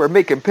ago, we're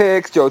making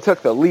picks. Joe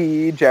took the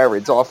lead.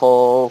 Jared's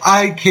awful.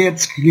 I can't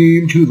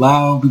scream too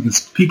loud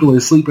because people are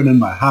sleeping in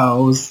my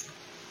house.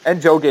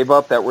 And Joe gave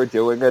up that we're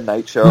doing a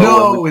night show.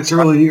 No, it's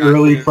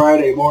early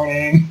Friday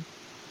morning.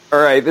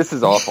 All right, this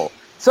is awful.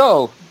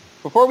 So,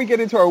 before we get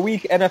into our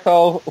Week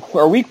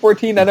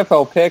 14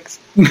 NFL picks,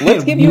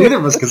 let's give you... Neither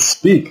of us can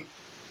speak.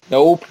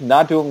 Nope,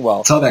 not doing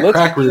well. Saw that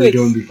crack we were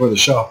doing before the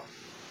show.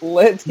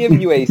 Let's give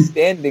you a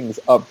standings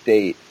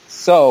update.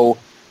 So,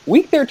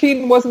 week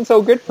 13 wasn't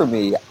so good for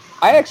me.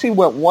 I actually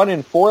went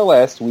 1-4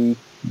 last week,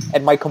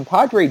 and my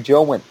compadre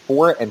Joe went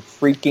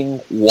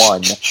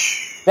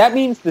 4-1. That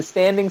means the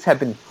standings have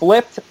been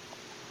flipped.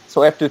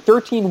 So after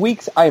 13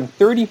 weeks, I am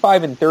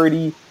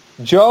 35-30.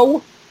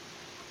 Joe,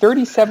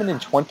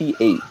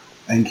 37-28.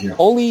 Thank you.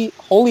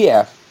 Holy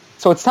F.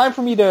 So it's time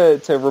for me to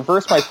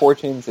reverse my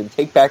fortunes and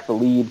take back the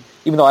lead,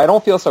 even though I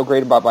don't feel so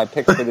great about my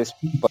picks for this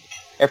week. But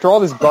after all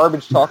this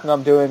garbage talking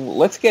I'm doing,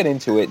 let's get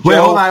into it. Wait,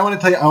 Joe, hold on. I want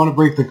to tell you, I want to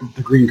break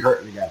the green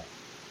curtain again.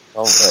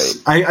 all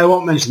right. I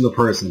won't mention the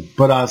person,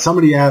 but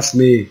somebody asked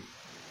me,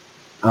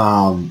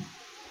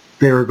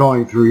 they were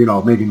going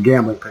through, making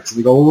gambling picks, and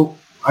they go, well,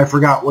 I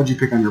forgot what'd you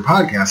pick on your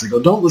podcast. I go,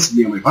 don't listen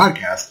to me on my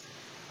podcast.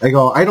 I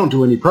go, I don't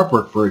do any prep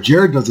work for it.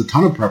 Jared does a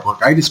ton of prep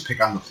work. I just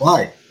pick on the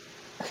fly.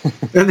 and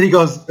then he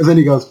goes,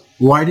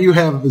 why do you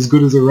have as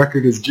good as a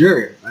record as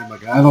Jared? I'm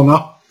like, I don't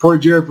know. Poor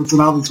Jared puts in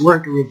all this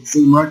work and we have the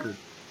same record.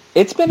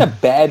 It's been a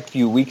bad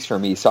few weeks for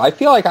me, so I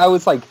feel like I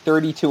was like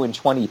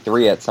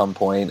 32-23 at some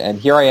point, and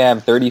here I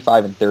am,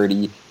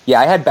 35-30.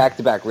 Yeah, I had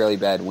back-to-back really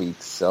bad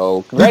weeks,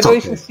 so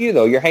congratulations to you,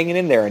 though. You're hanging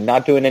in there and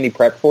not doing any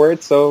prep for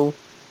it, so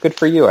good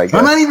for you, I guess.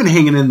 I'm not even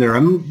hanging in there.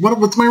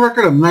 What's my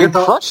record? I'm 9,000.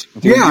 You're crushing,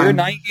 dude. Yeah, You're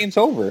 9 games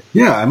over.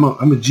 Yeah,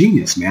 I'm a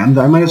genius, man.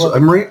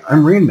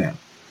 I'm Rain Man.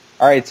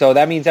 All right, so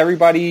that means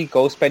everybody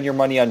go spend your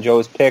money on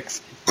Joe's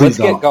picks. Please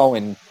Let's get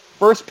going.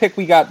 First pick,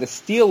 we got the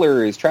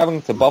Steelers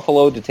traveling to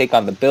Buffalo to take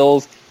on the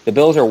Bills. The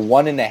Bills are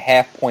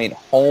 1.5-point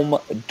home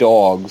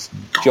dogs.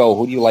 Joe,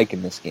 who do you like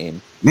in this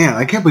game? Man,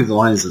 I can't believe the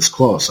line is this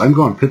close. I'm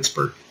going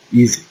Pittsburgh.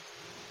 Easy.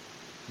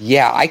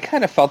 Yeah, I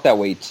kind of felt that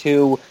way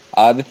too.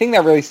 The thing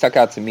that really stuck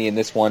out to me in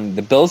this one,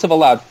 the Bills have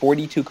allowed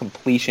 42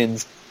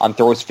 completions on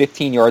throws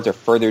 15 yards or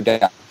further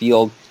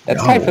downfield.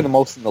 That's tied for the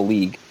most in the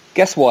league.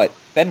 Guess what?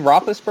 Ben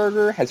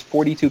Roethlisberger has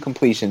 42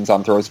 completions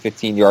on throws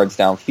 15 yards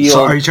downfield.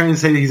 So are you trying to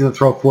say that he's going to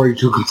throw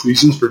 42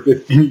 completions for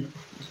 15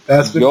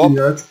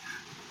 yards?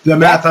 The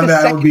math on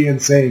that would be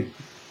insane.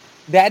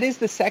 That is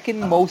the second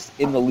most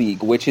in the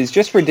league, which is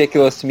just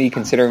ridiculous to me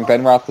considering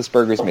Ben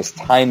Roethlisberger's missed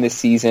time this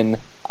season.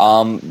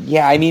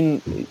 Yeah, I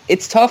mean,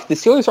 it's tough. The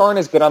Steelers aren't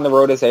as good on the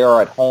road as they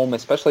are at home,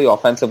 especially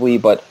offensively,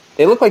 but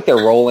they look like they're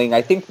rolling.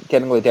 I think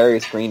getting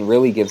Ladarius Green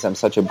really gives them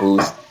such a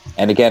boost.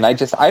 And again, I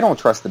don't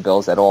trust the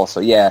Bills at all. So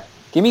yeah,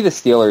 give me the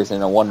Steelers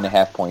in a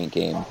 1.5-point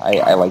game.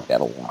 I like that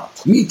a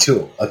lot. Me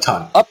too, a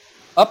ton.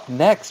 Up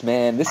next,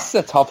 man, this is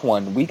a tough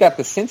one. We got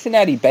the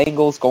Cincinnati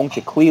Bengals going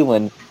to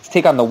Cleveland to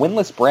take on the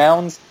winless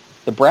Browns.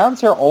 The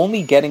Browns are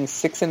only getting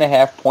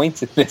 6.5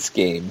 points in this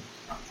game.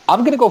 I'm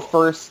going to go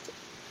first.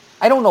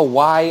 I don't know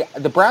why.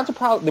 The Browns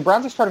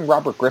are starting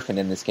Robert Griffin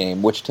in this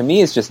game, which to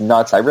me is just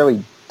nuts. I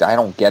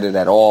don't get it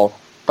at all.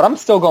 But I'm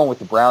still going with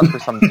the Browns for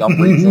some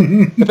dumb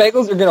reason. The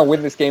Bengals are going to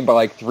win this game by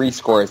like 3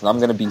 scores, and I'm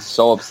going to be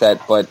so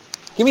upset. But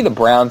give me the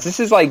Browns.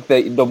 This is like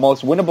the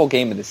most winnable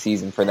game of the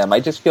season for them. I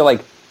just feel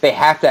like they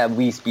have to at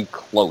least be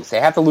close. They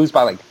have to lose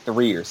by like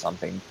 3 or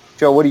something.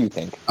 Joe, what do you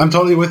think? I'm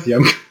totally with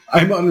you.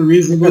 I'm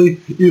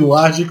unreasonably,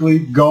 illogically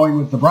going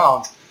with the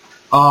Browns.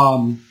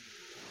 I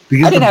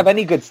didn't have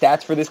any good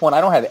stats for this one.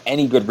 I don't have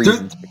any good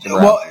reason to pick the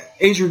Browns. Well,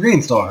 Adrian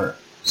Green's still hurt.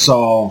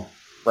 So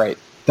right.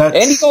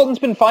 Andy Dalton's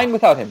been fine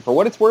without him. For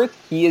what it's worth,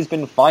 he has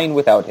been fine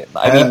without him.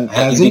 I mean,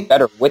 he's been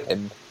better with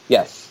him.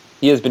 Yes,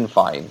 he has been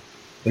fine.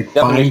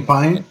 Like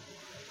fine?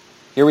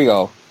 Here we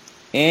go.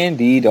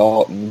 Andy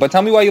Dalton. But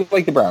tell me why you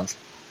like the Browns.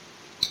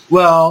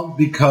 Well,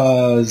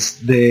 because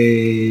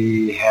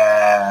they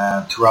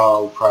have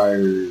Terrell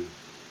Pryor.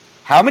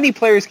 How many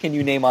players can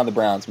you name on the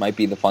Browns might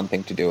be the fun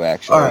thing to do,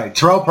 actually. All right,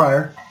 Terrell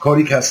Pryor,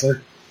 Cody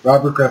Kessler,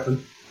 Robert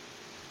Griffin.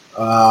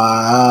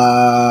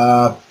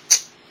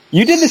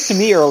 You did this to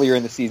me earlier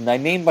in the season. I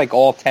named like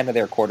all 10 of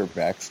their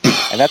quarterbacks,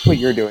 and that's what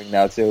you're doing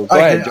now, too. Go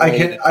ahead,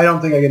 I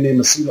don't think I can name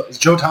a single. Is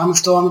Joe Thomas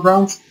still on the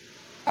Browns?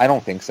 I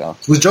don't think so.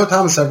 Was Joe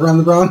Thomas ever on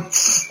the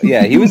Browns?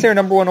 Yeah, he was their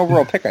number 1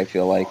 overall pick, I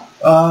feel like.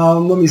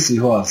 Let me see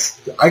who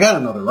else. I got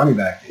another running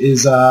back.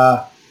 Is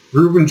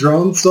Reuben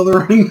Drone still the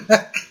running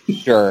back?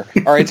 Sure.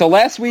 All right, so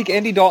last week,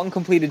 Andy Dalton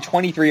completed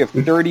 23 of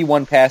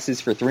 31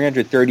 passes for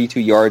 332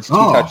 yards, 2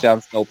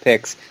 touchdowns, no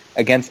picks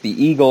against the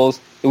Eagles.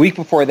 The week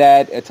before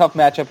that, a tough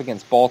matchup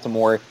against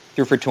Baltimore,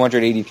 threw for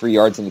 283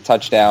 yards and a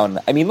touchdown.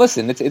 I mean,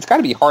 listen, it's got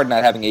to be hard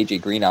not having A.J.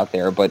 Green out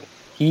there, but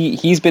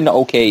he's been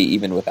okay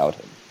even without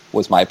him.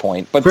 Was my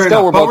point, but fair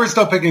still, we're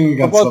still picking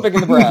against. We're both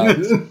picking the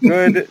Browns.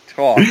 Good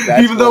talk.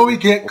 Even though we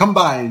can't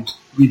combine,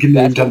 we can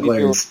name 10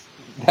 players.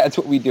 That's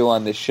what we do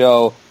on this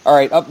show. All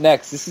right, up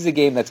next, this is a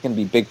game that's going to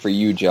be big for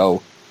you,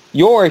 Joe.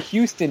 Your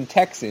Houston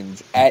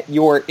Texans at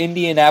your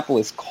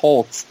Indianapolis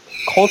Colts.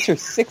 Colts are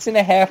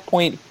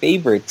 6.5-point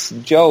favorites.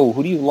 Joe,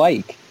 who do you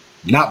like?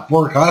 Not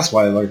Bork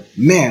Osweiler.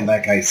 Man,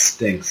 that guy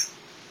stinks.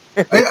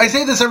 I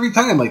say this every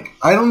time. Like,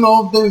 I don't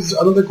know if there's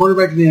another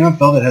quarterback in the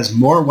NFL that has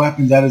more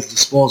weapons at his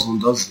disposal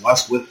and does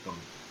less with them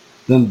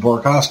than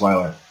Bork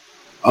Osweiler.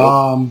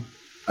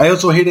 I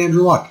also hate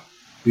Andrew Luck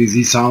because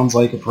he sounds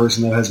like a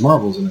person that has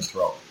marbles in his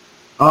throat.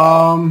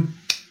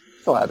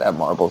 Still had that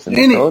marbles in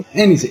his throat.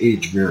 And he's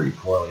aged very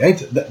poorly. I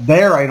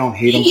don't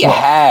hate him. He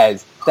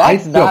has.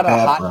 That's not a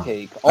hot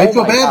take. I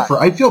feel bad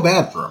for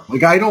him.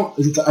 Like I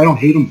don't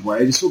hate him for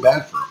it. I just feel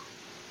bad for him.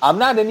 I'm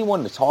not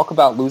anyone to talk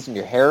about losing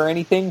your hair or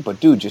anything, but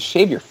dude, just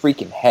shave your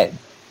freaking head.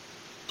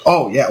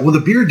 Oh yeah, well the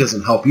beard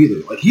doesn't help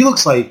either. Like he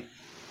looks like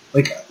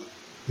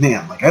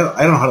man, like I don't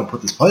know how to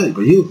put this politely,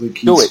 but he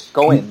looks like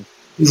Go in.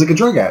 He's like a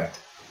drug addict.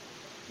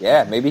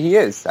 Yeah, maybe he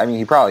is. I mean,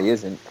 he probably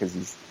isn't because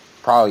he's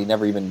probably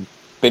never even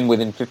been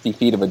within 50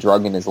 feet of a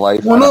drug in his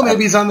life. Well, no,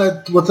 maybe he's on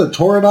that, what's that,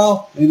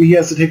 Toradol? Maybe he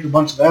has to take a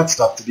bunch of that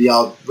stuff to be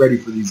out ready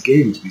for these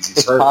games because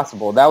he's hurt. It's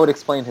possible. That would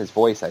explain his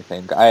voice, I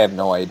think. I have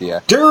no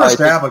idea.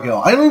 Dearest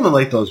Abigail. I don't even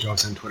like those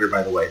jokes on Twitter,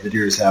 by the way, the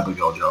Dearest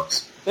Abigail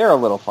jokes. They're a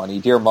little funny.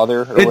 Dear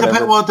Mother, or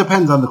whatever. Well, it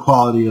depends on the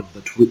quality of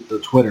the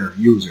Twitter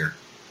user.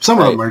 Some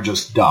of them are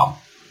just dumb.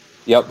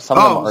 Yep, some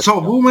of them are.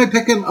 So who am I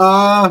picking?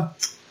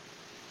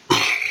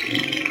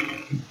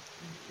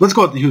 Let's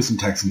go with the Houston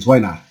Texans. Why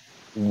not?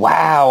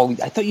 Wow,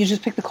 I thought you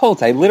just picked the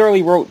Colts. I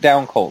literally wrote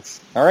down Colts.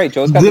 All right,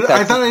 Joe's got the Texans.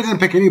 I thought I didn't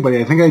pick anybody.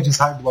 I think I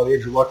just hyped about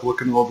Andrew Luck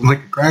looking over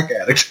like a crack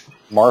addict.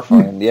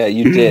 Marfan, yeah,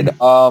 you did.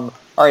 All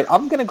right,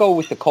 I'm going to go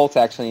with the Colts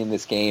actually in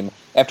this game.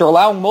 After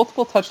allowing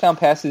multiple touchdown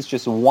passes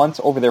just once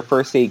over their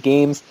first 8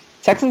 games,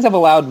 Texans have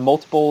allowed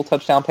multiple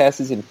touchdown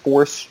passes in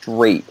 4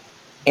 straight.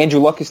 Andrew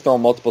Luck has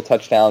thrown multiple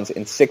touchdowns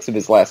in 6 of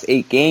his last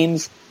 8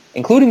 games,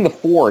 including the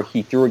 4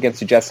 he threw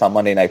against the Jets on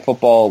Monday Night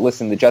Football.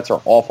 Listen, the Jets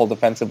are awful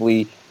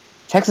defensively.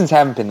 Texans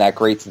haven't been that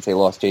great since they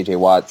lost J.J.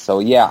 Watt. So,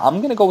 yeah, I'm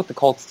going to go with the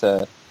Colts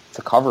to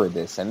cover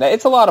this. And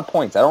it's a lot of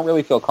points. I don't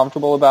really feel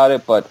comfortable about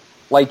it, but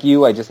like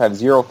you, I just have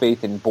zero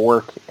faith in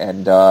Bork.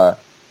 And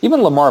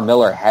even Lamar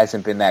Miller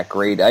hasn't been that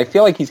great. I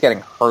feel like he's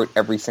getting hurt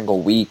every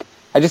single week.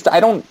 I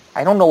don't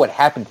know what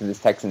happened to this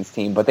Texans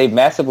team, but they've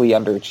massively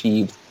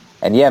underachieved.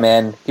 And, yeah,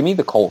 man, give me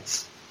the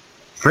Colts.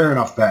 Fair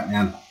enough,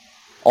 Batman.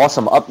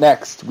 Awesome. Up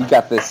next, we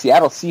got the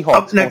Seattle Seahawks.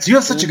 Up next. You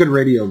have such a good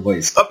radio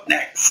voice. Up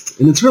next.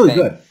 And it's really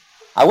good.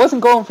 I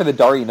wasn't going for the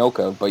Dari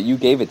Nowkhah, but you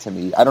gave it to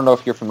me. I don't know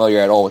if you're familiar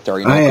at all with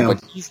Dari Nowkhah,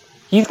 but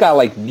he's got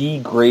like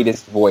the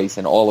greatest voice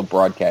in all of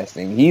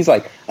broadcasting. He's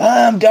like,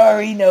 I'm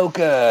Dari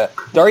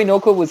Nowkhah. Dari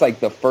Nowkhah was like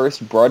the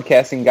first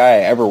broadcasting guy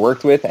I ever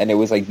worked with, and it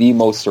was like the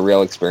most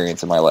surreal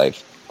experience in my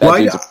life.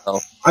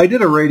 I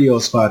did a radio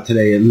spot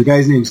today, and the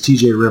guy's name's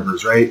TJ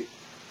Rivers, right?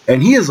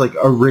 And he has like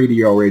a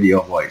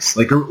radio voice,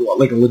 like a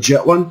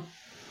legit one,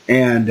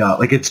 and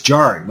like it's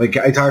jarring. Like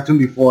I talked to him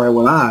before I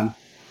went on.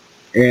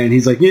 And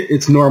he's like,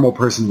 it's normal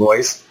person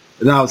voice.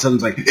 And then all of a sudden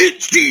it's like,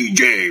 it's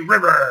TJ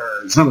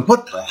Rivers. And I'm like,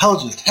 what the hell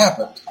just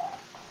happened?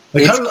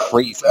 Like, it's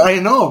crazy. I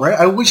know, right?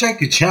 I wish I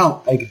could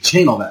channel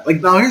that. Like,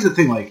 now here's the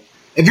thing, like,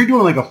 if you're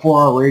doing like a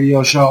 4-hour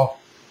radio show,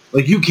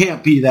 like, you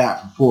can't be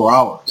that for 4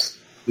 hours.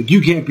 Like, you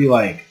can't be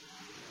like,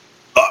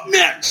 up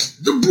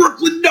next, the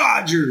Brooklyn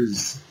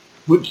Dodgers,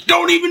 which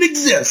don't even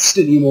exist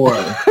anymore.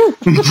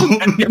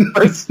 Your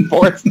first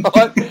sports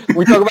thought?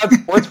 We talk about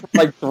sports for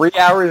like 3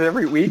 hours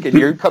every week, and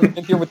you're coming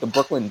in here with the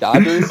Brooklyn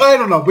Dodgers? I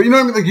don't know, but you know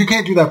what I mean? Like, you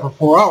can't do that for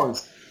 4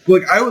 hours.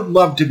 But, like, I would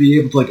love to be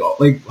able to,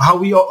 like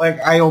how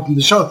I opened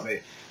the show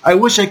today. I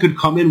wish I could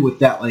come in with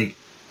that, like,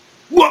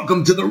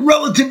 welcome to the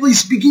Relatively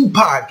Speaking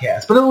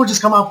podcast. But it would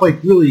just come off,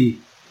 like, really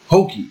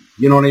hokey.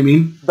 You know what I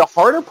mean? The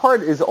harder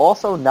part is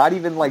also not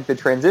even, like, the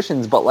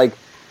transitions, but, like,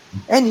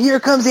 and here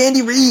comes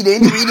Andy Reid.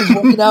 Andy Reid is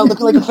walking out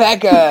looking like a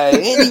fat guy.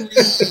 Andy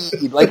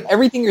Reid. Like,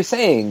 everything you're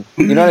saying.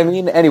 You know what I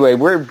mean? Anyway,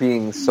 we're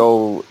being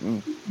so...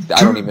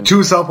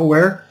 Too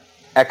self-aware?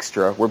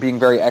 Extra. We're being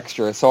very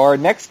extra. So our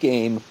next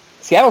game,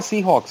 Seattle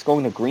Seahawks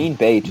going to Green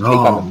Bay to take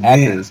on the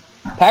Packers.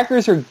 Man.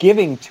 Packers are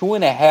giving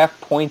 2.5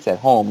 points at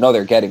home. No,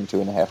 they're getting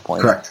 2.5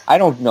 points. Correct. I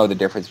don't know the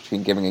difference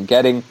between giving and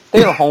getting.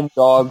 They are home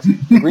dogs.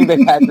 The Green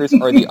Bay Packers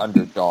are the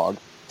underdog.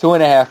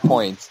 2.5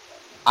 points.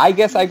 I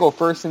guess I go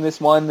first in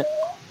this one.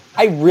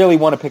 I really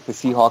want to pick the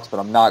Seahawks, but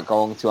I'm not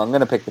going to. I'm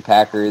going to pick the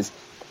Packers.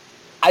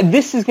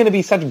 This is going to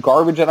be such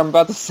garbage that I'm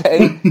about to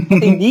say.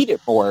 But they need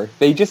it more.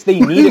 They need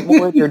it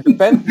more. Their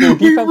defense.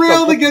 We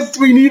railed against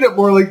we need it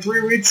more like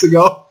 3 weeks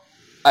ago.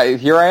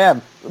 Here I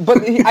am.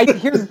 But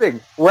here's the thing.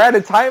 We're at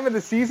a time of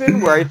the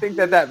season where I think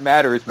that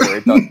matters more.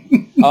 It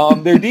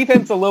doesn't. Their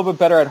defense is a little bit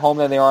better at home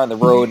than they are on the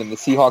road, and the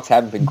Seahawks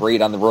haven't been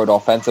great on the road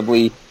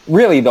offensively.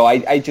 Really, though,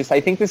 I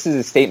think this is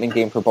a statement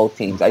game for both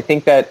teams. I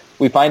think that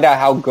we find out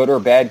how good or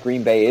bad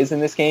Green Bay is in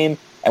this game,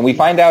 and we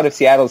find out if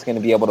Seattle's going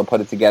to be able to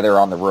put it together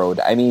on the road.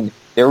 I mean,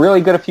 they were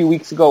really good a few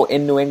weeks ago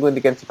in New England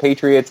against the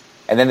Patriots,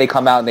 and then they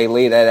come out and they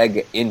lay that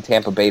egg in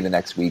Tampa Bay the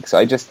next week. So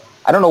I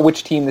don't know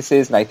which team this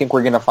is, and I think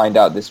we're going to find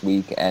out this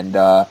week. And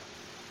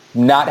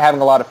not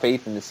having a lot of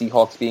faith in the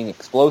Seahawks being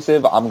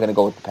explosive, I'm going to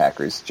go with the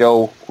Packers.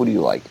 Joe, who do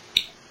you like?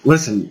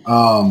 Listen,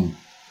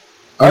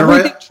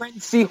 everything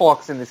trends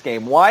Seahawks in this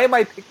game. Why am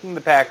I picking the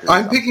Packers?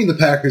 I'm picking the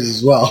Packers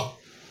as well.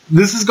 I'm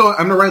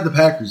going to ride the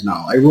Packers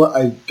now.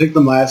 I picked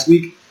them last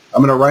week.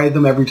 I'm going to ride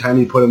them every time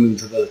you put them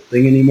into the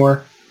thing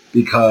anymore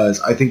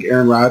because I think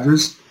Aaron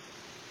Rodgers,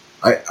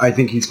 I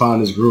think he's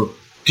found his groove.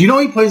 Do you know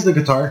he plays the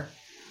guitar?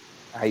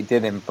 I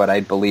didn't, but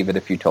I'd believe it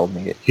if you told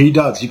me it. He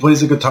does. He plays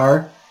the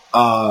guitar.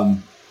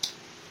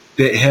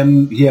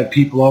 he had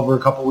people over a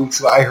couple weeks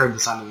ago. I heard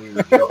this on the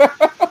interview.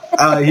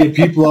 He had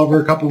people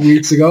over a couple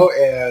weeks ago,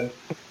 and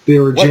they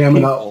were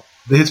jamming up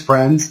his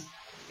friends,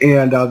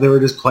 and they were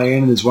just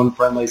playing. And his one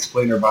friend likes to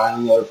play Nirvana,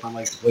 and the other friend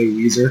likes to play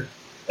Weezer.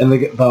 And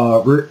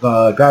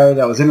the guy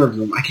that was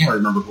interviewing him, I can't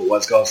remember who it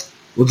was, goes,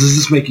 "Well, does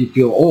this make you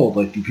feel old?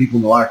 Like, do people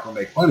in the locker room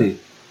make fun of you?"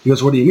 He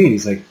goes, "What do you mean?"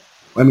 He's like,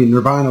 "I mean,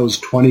 Nirvana was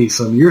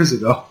 20-some years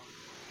ago."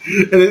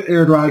 And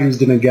Aaron Rodgers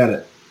didn't get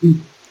it.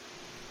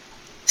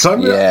 So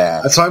I'm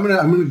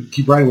gonna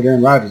keep riding with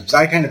Aaron Rodgers, because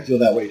I kind of feel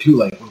that way too.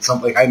 Like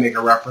when I make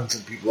a reference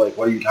and people are like,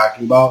 "What are you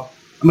talking about?"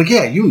 I'm like,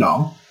 "Yeah, you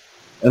know."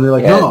 And they're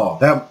like, "No,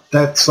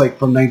 that's like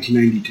from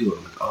 1992."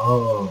 I'm like,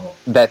 "Oh."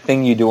 That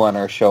thing you do on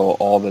our show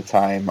all the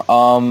time.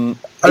 I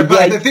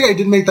think I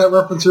did make that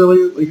reference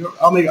earlier.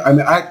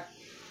 Like,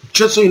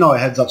 just so you know, a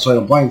heads up, so I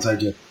don't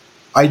blindside you.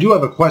 I do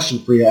have a question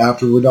for you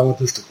after we're done with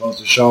this to close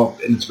the show,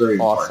 and it's very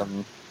awesome.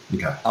 Important.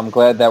 Okay. I'm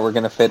glad that we're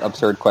going to fit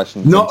absurd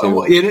questions. No,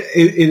 it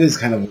is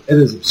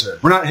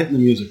absurd. We're not hitting the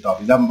music though,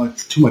 because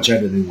that's too much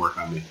editing work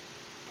on me.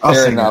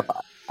 Fair enough.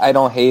 I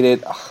don't hate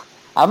it.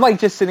 I'm like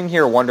just sitting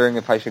here wondering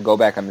if I should go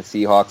back on the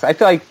Seahawks. I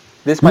feel like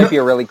this might be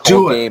a really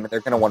cold game, and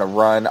they're going to want to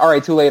run. All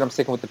right, too late. I'm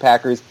sticking with the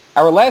Packers.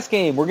 Our last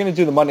game, we're going to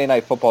do the Monday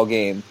Night Football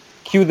game.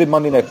 Cue the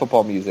Monday Night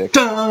Football music.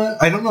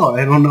 I don't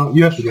know.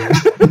 You have to do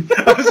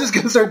it. I was just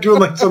going to start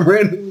doing like some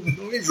random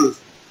noises.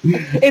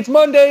 It's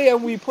Monday,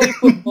 and we play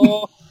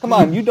football. Come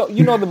on, you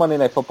know the Monday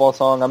Night Football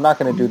song. I'm not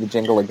going to do the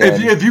jingle again.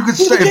 If you could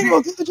do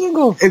the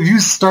jingle. If you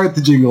start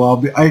the jingle,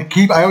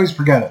 I always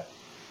forget it.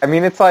 I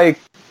mean, it's like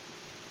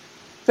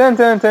dun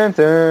dun dun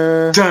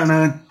dun dun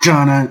dun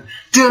dun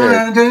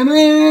dun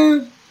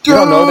dun. You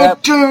don't know that?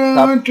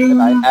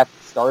 I have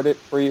to start it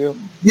for you.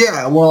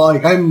 Yeah, well,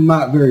 I'm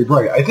not very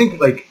bright. I think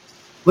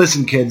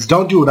listen, kids,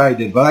 don't do what I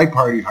did, but I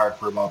partied hard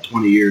for about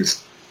 20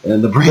 years,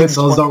 and the brain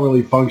cells don't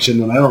really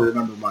function, and I don't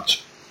remember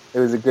much. It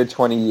was a good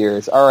 20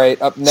 years. All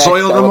right, up next.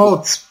 Soil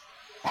remotes.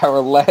 Our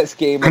last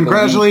game.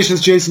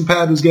 Congratulations, Jason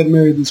Padd, who's getting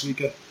married this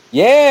weekend.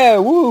 Yeah,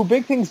 woo,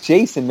 big things,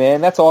 Jason,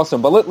 man. That's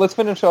awesome. But let's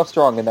finish off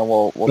strong, and then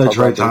we'll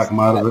talk him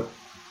out of it.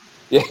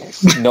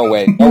 Yes, no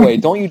way.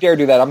 Don't you dare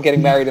do that. I'm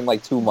getting married in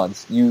 2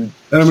 months. And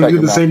I'm going to do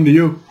the same to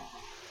you.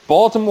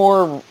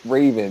 Baltimore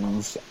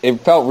Ravens. It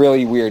felt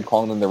really weird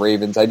calling them the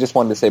Ravens. I just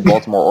wanted to say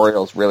Baltimore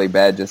Orioles really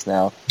bad just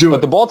now.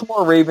 But the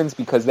Baltimore Ravens,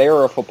 because they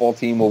are a football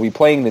team, will be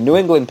playing the New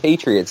England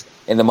Patriots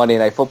in the Monday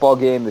Night Football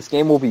game. This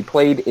game will be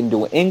played in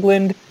New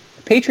England.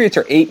 The Patriots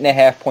are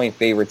 8.5-point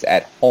favorites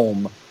at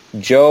home.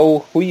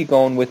 Joe, who are you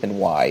going with and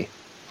why?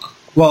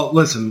 Well,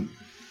 listen,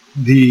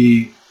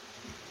 the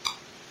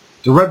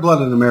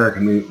red-blooded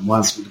American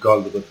wants to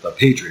go with the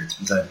Patriots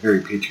because I'm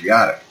very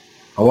patriotic.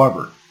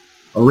 However,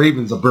 a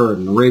raven's a bird,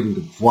 and a raven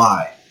can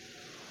fly.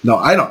 No,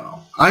 I don't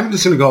know. I'm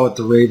just going to go with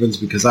the Ravens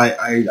because I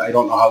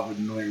don't know how good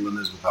New England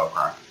is without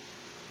Gronk.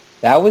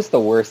 That was the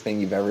worst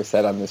thing you've ever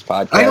said on this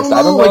podcast. I don't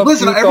know.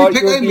 Listen, every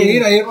pick I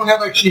made, I don't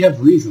actually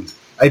have reasons.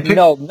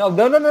 No.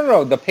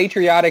 The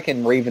patriotic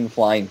and raven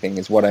flying thing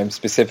is what I'm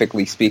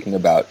specifically speaking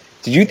about.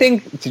 Did you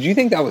think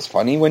that was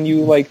funny when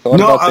you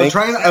thought about things?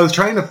 No, I was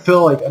trying to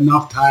fill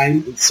enough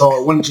time so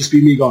it wouldn't just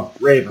be me going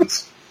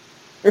Ravens.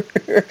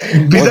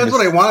 Because that's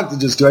what I wanted to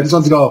just do. I just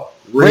wanted to go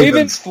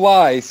Ravens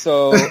fly.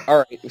 So all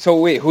right. So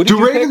wait, who did you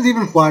pick? Ravens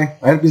even fly?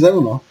 Because I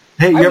don't know.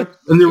 Hey,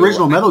 in the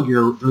original Metal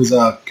Gear, there was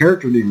a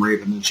character named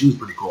Raven, and she was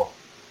pretty cool.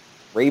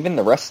 Raven,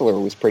 the wrestler,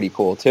 was pretty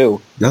cool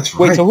too. That's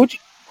right. Wait, so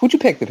who'd you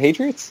pick? The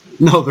Patriots?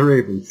 No, the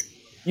Ravens.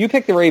 You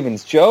picked the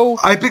Ravens, Joe.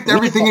 I picked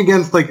everything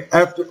against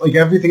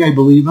everything I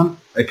believe in.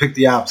 I picked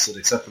the opposite,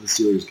 except for the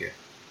Steelers game.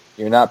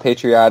 You're not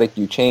patriotic.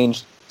 You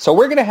changed. So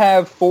we're going to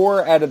have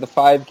 4 out of the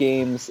 5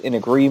 games in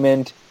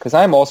agreement, because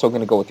I'm also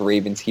going to go with the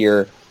Ravens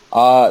here.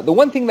 The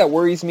one thing that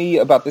worries me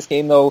about this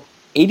game, though,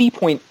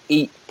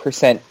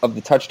 80.8% of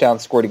the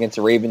touchdowns scored against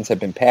the Ravens have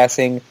been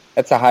passing.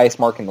 That's the highest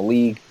mark in the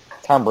league.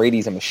 Tom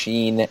Brady's a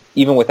machine.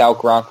 Even without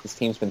Gronk, this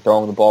team's been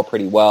throwing the ball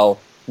pretty well.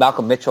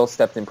 Malcolm Mitchell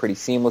stepped in pretty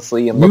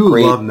seamlessly and looked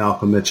great. You love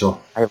Malcolm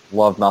Mitchell. I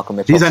love Malcolm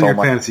Mitchell. He's on your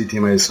fantasy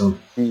team, I assume.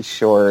 He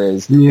sure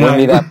is. Yeah. Give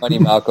me that money,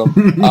 Malcolm.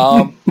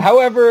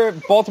 However,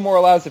 Baltimore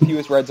allows the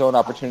fewest red zone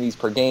opportunities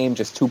per game,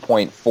 just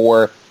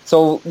 2.4.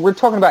 So we're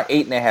talking about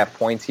 8.5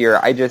 points here.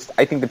 I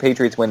think the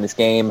Patriots win this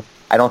game.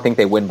 I don't think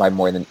they win by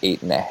more than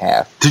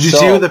 8.5. Did you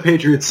see who the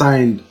Patriots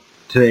signed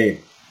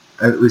today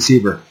at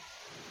receiver?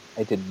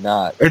 I did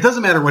not. It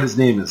doesn't matter what his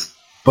name is,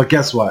 but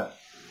guess what?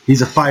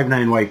 He's a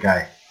 5'9" white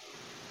guy.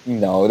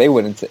 No, they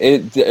wouldn't.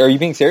 Are you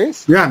being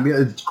serious? Yeah,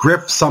 it's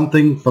Griff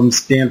something from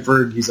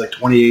Stanford. He's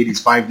 28,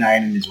 he's 5'9",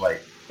 and he's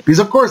white. Because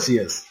of course he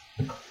is.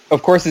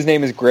 Of course his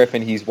name is Griff,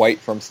 and he's white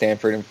from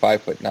Stanford and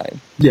 5'9".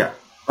 Yeah.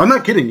 I'm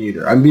not kidding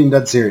either. I'm being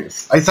dead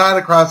serious. I saw it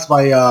across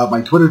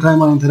my Twitter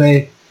timeline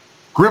today.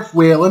 Griff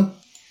Whalen.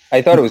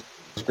 I thought it was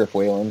Griff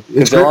Whalen.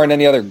 Because there aren't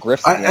any other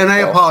Griffs. I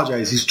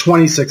apologize. He's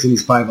 26 and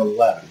he's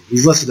 5'11".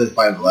 He's listed as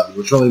 5'11",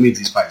 which really means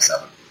he's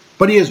 5'7".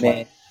 But he is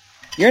white.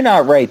 You're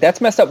not right. That's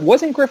messed up.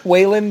 Wasn't Griff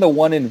Whalen the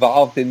one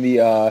involved in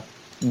the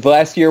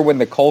last year when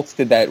the Colts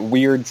did that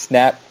weird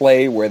snap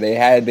play where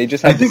they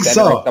just had the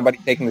center of somebody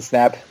taking the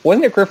snap?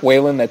 Wasn't it Griff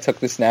Whalen that took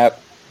the snap?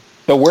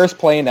 The worst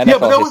play in NFL Yeah,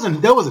 but that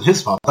wasn't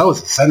his fault. That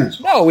was the center's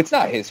fault. No, it's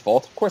not his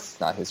fault. Of course it's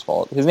not his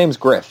fault. His name's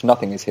Griff.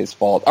 Nothing is his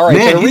fault. All right,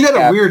 Man, so he's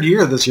had a weird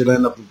year this year to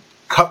end up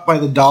cut by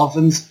the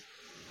Dolphins,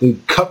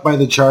 then cut by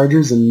the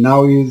Chargers, and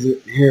now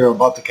he's here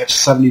about to catch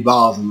 70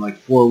 balls in like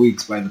 4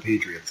 weeks by the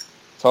Patriots.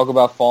 Talk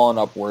about falling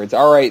upwards.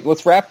 All right,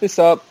 let's wrap this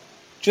up.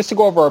 Just to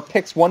go over our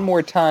picks one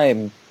more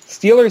time.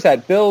 Steelers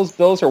at Bills.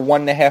 Bills are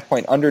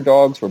 1.5-point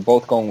underdogs. We're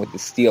both going with the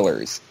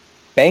Steelers.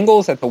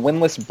 Bengals at the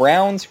winless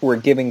Browns, who are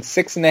giving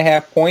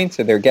 6.5 points,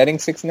 or they're getting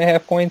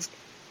 6.5 points.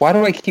 Why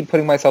do I keep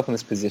putting myself in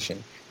this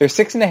position? They're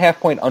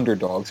 6.5-point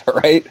underdogs, all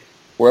right?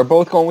 We're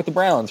both going with the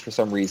Browns for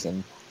some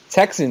reason.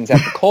 Texans at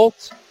the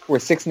Colts, who are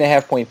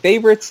 6.5-point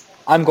favorites.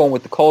 I'm going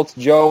with the Colts.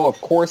 Joe,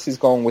 of course, is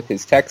going with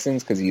his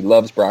Texans because he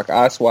loves Brock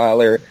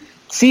Osweiler.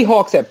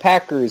 Seahawks at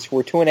Packers, who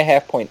are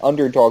 2.5-point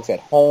underdogs at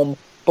home.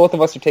 Both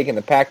of us are taking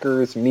the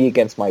Packers, me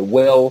against my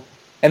will.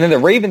 And then the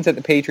Ravens at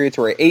the Patriots,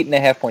 who are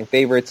 8.5-point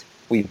favorites.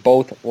 We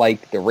both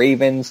like the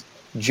Ravens.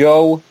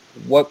 Joe,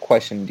 what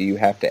question do you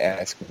have to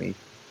ask me?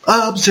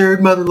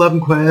 Absurd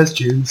mother-loving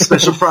questions.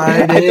 Special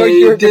Friday I thought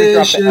you were going to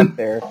drop edition. the F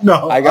there.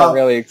 No. I got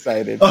really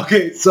excited.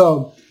 Okay,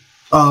 so,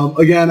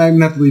 again, I'm going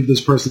to have to leave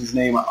this person's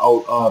name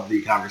out of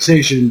the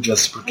conversation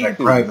just to protect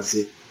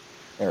privacy.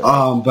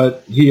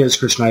 But he is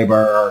Chris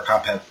Nybar,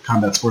 our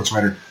combat sports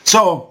writer.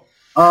 So,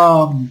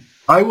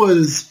 I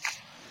was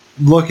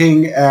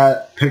looking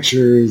at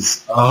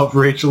pictures of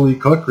Rachel Lee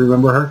Cook.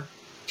 Remember her?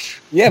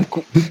 Yeah, of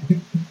course.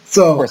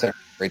 So, Of course,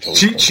 Rachel. Lee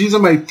Cook. she's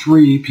in my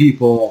three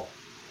people.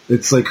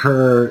 It's like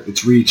her,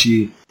 it's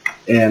Ricci,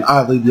 and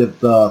oddly,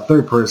 the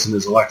third person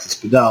is Alexis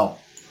Bledel.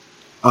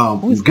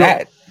 Who's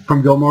that?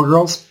 From Gilmore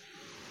Girls.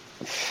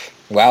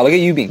 Wow, look at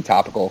you being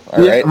topical.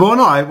 All right. Well,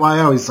 no,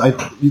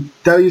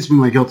 that used to be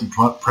my guilty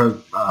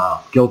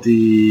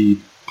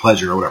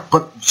pleasure or whatever.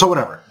 But so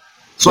whatever.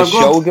 So The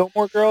show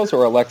Gilmore Girls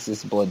or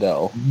Alexis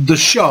Bledel? The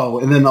show,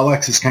 and then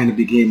Alexis kind of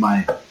became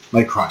my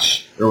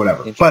crush or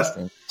whatever. But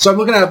Interesting. so I'm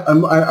looking at.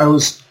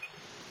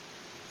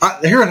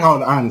 Here's how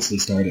it honestly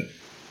started.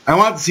 I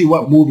wanted to see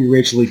what movie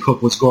Rachel Lee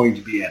Cook was going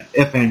to be in,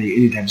 if any,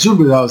 anytime soon.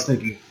 But I was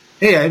thinking,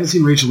 hey, I haven't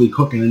seen Rachel Lee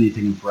Cook in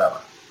anything in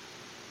forever.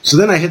 So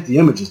then I hit the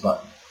images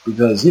button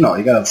because you got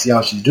to see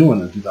how she's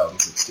doing in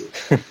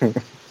 2016.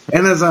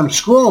 And as I'm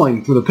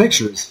scrolling through the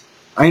pictures,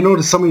 I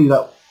noticed somebody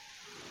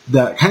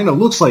that kind of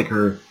looks like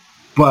her,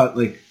 but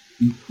like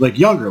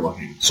younger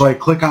looking. So I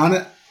click on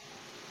it,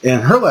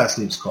 and her last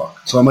name's Cook.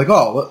 So I'm like,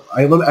 oh,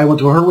 I went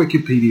to her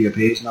Wikipedia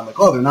page, and I'm like,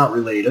 oh, they're not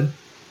related.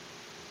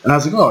 And I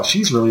was like, oh,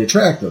 she's really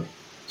attractive.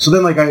 So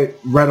then, I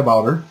read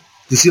about her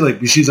to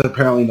see, she's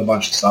apparently in a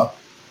bunch of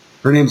stuff.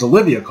 Her name's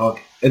Olivia Cook.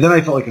 And then I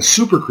felt like a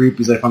super creep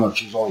because I found out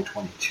she was only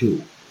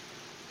 22.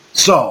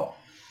 So,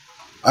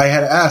 I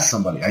had to ask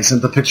somebody. I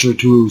sent the picture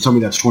to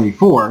somebody that's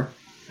 24.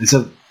 I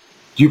said,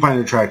 do you find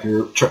her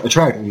attractive?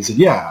 And he said,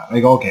 yeah. And I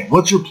go, okay,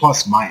 what's your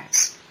plus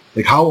minus?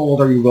 How old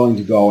are you willing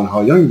to go and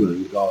how young are you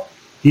willing to go?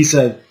 He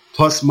said,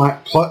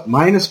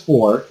 minus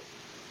 4,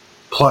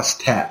 plus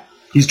 10.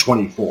 He's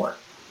 24.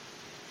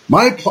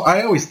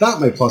 I always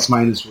thought my plus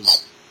minus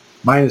was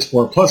minus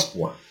 4 plus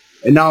 4.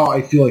 And now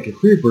I feel like a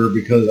creeper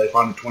because I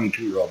found a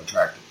 22-year-old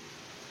attractive.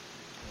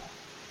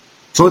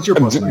 So what's your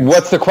plus minus?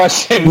 What's the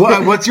question?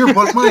 What's your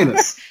plus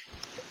minus?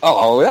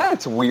 Oh,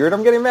 that's weird.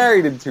 I'm getting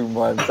married in 2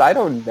 months. I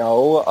don't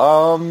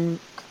know.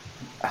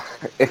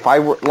 If I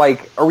were,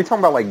 are we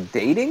talking about,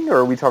 dating, or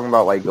are we talking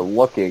about,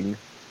 looking?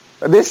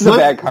 This is a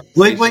bad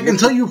conversation.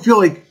 Until you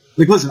feel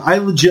listen, I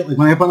legit,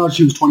 when I found out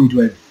she was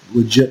 22, I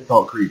legit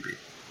felt creepy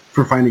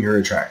for finding her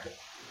attractive.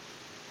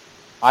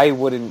 I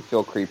wouldn't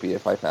feel creepy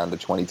if I found a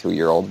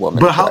 22-year-old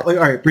woman. But how? All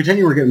right, pretend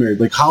you were getting married.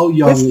 How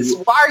young?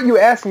 Why are you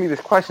asking me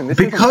this question?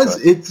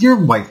 Because your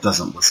wife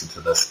doesn't listen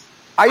to this.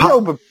 I know,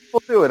 but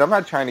people do it. I'm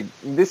not trying to.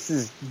 This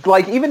is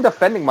even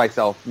defending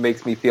myself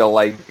makes me feel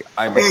like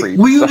I'm a creep.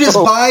 Will you just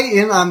buy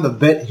in on the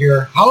bet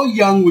here? How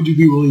young would you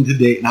be willing to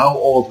date, and how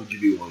old would you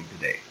be willing to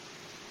date?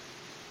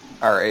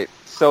 All right.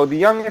 So the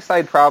youngest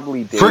I'd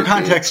probably date. For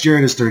context,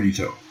 Jared is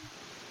 32.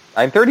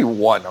 I'm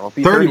 31. I'll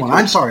be 31.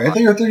 I'm sorry. I thought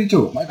you were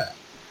 32. My bad.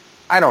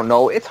 I don't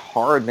know. It's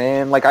hard,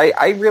 man.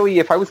 I really,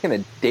 if I was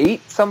going to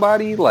date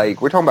somebody, we're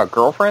talking about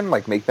girlfriend,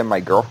 make them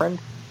my girlfriend.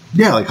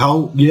 Yeah,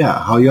 how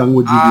young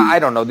would you be? I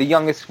don't know. The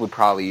youngest would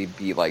probably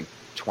be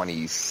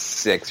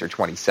 26 or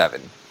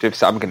 27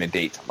 if I'm going to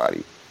date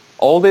somebody.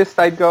 Oldest,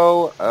 I'd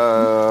go,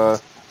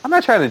 I'm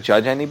not trying to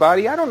judge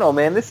anybody. I don't know,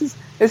 man.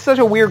 It's such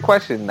a weird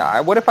question.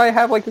 What if I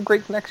have a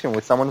great connection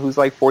with someone who's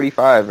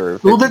 45 or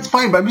 50? Well, that's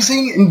fine, but I'm just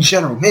saying in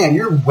general, man,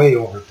 you're way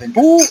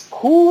overthinking.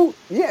 Who?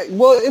 Yeah,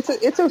 well,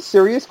 it's a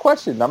serious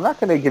question. I'm not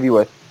going to give you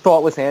a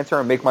thoughtless answer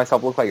and make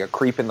myself look like a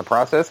creep in the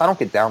process. I don't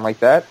get down like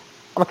that.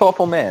 I'm a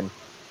thoughtful man.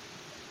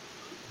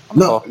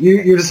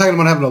 You're just talking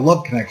about having a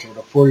love connection with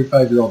a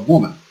 45-year-old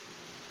woman.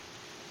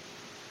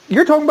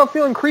 You're talking about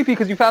feeling creepy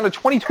because you found a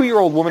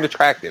 22-year-old woman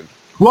attractive.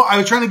 Well, I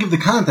was trying to give the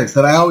context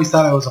that I always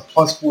thought I was a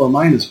plus 4,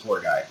 minus 4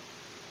 guy.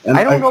 And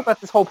I don't know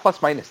about this whole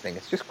plus minus thing.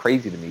 It's just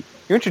crazy to me.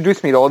 You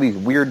introduced me to all these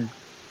weird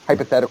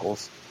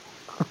hypotheticals.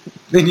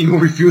 Then you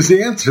refuse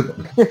to answer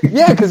them.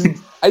 Yeah, because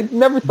I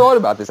never thought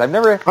about this. I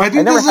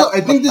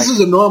think this is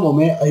a normal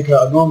man, like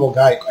a normal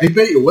guy. I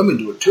bet you women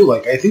do it too.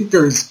 Like I think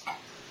there's,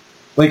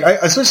 like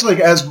especially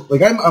like as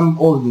like I'm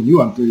older than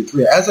you. I'm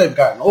 33. As I've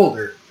gotten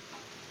older,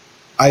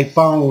 I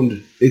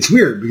found it's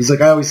weird because like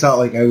I always thought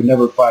like I would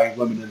never find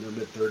women in their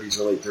mid 30s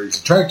or late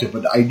 30s attractive,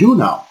 but I do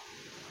now.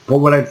 But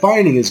what I'm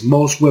finding is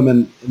most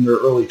women in their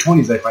early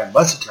 20s I find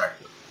less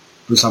attractive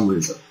for some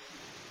reason.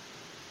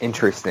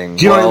 Interesting.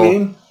 Do you know what I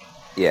mean?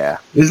 Yeah.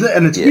 Isn't it?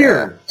 And it's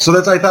weird. So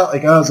that's I thought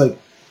like I was like,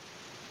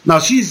 now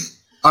she's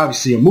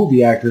obviously a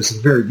movie actress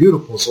and very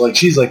beautiful, so like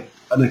she's like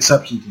an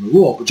exception to the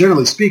rule. But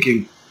generally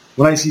speaking,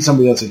 when I see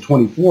somebody that's like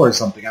 24 or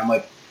something, I'm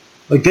like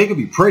they could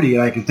be pretty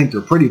and I can think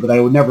they're pretty, but I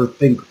would never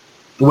think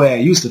the way I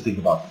used to think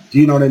about them. Do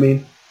you know what I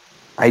mean?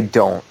 I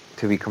don't,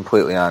 to be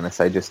completely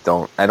honest. I just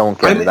don't. I don't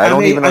get it. I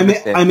don't even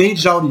understand. I'm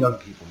aged out of young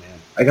people, man.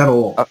 I got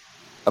old.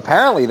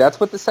 Apparently, that's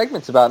what the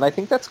segment's about, and I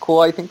think that's cool.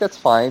 I think that's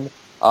fine.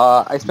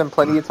 I spend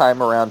plenty of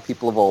time around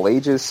people of all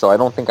ages, so I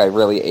don't think I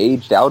really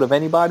aged out of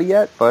anybody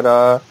yet.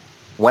 But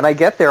when I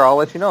get there, I'll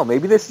let you know.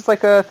 Maybe this is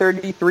like a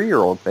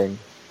 33-year-old thing,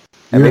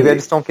 and maybe I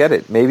just don't get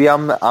it. Maybe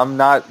I'm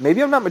not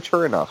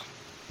mature enough.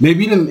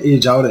 Maybe you didn't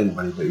age out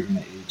anybody, but you're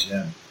gonna age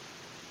in.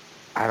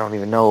 I don't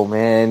even know,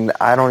 man.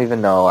 I don't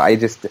even know. I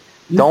just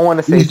don't want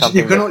to say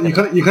something. You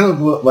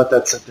couldn't let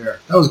that sit there.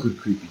 That was a good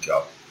creepy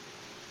joke.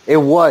 It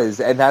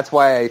was, and that's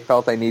why I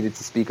felt I needed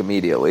to speak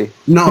immediately.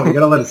 No, you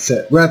gotta let it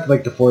sit. We're at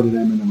like the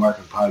 49-minute mark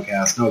of the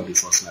podcast.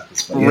 Nobody's listening to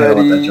this, but you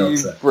gotta let that joke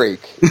sit.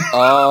 Break.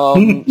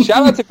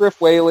 Shout out to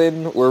Griff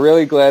Whalen. We're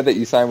really glad that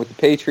you signed with the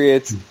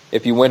Patriots.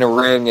 If you win a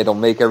ring, it'll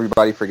make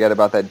everybody forget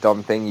about that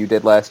dumb thing you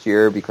did last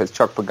year because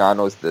Chuck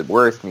Pagano's the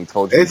worst, and he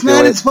told you it's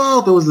not his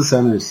fault. It was the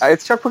Senators.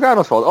 It's Chuck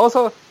Pagano's fault.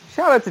 Also,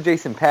 shout out to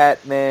Jason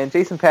Pat, man.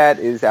 Jason Pat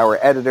is our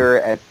editor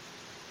at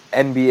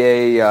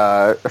NBA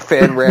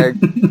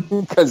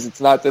FanRag because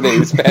it's not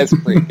today's fast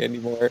break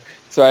anymore.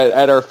 So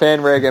at our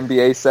FanRag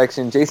NBA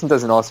section, Jason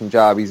does an awesome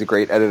job. He's a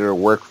great editor to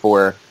work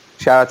for.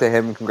 Shout out to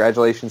him.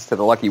 Congratulations to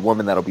the lucky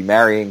woman that'll be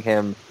marrying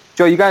him.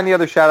 Joe, you got any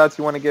other shout outs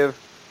you want to give?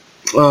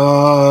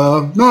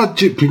 No,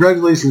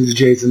 congratulations to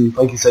Jason.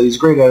 Like you said, he's a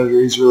great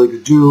editor. He's a really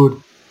good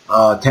dude,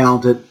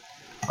 talented.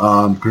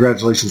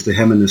 Congratulations to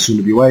him and his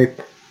soon-to-be wife.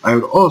 I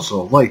would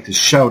also like to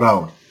shout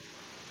out.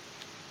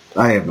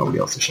 I have nobody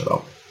else to shout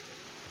out.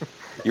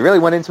 You really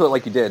went into it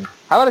like you did.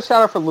 How about a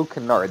shout out for Luke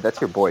Kennard?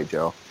 That's your boy,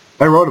 Joe.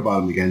 I wrote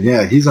about him again.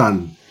 Yeah, he's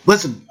on.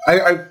 Listen,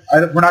 we're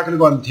not going to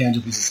go on the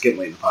tangent because it's getting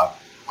late in the pod.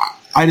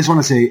 I just want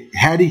to say,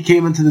 had he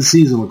came into the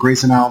season with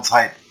Grayson Allen's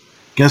hype,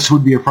 guess who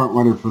would be a front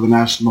runner for the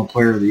National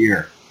Player of the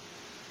Year?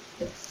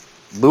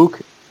 Luke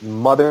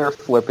mother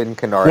flipping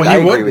Kennard. Well, I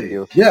agree with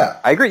you.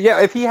 Yeah, I agree.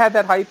 Yeah, if he had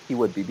that hype, he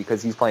would be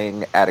because he's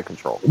playing out of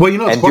control. Well, you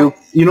know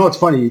what's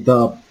funny?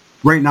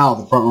 Right now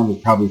the front runner is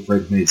probably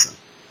Frank Mason.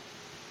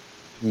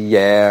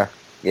 Yeah,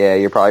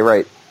 you're probably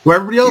right. Well,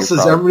 everybody else,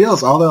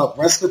 all the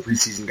rest of the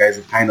preseason guys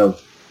have kind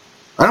of,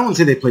 I don't want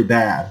to say they played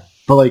bad,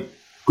 but like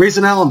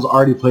Grayson Allen's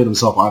already played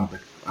himself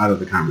out of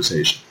the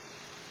conversation.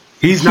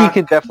 He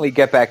could definitely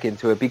get back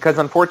into it because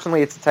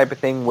unfortunately it's the type of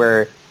thing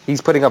where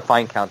he's putting up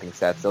fine counting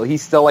stats. So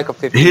he's still like a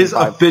 50. His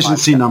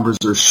efficiency numbers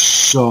are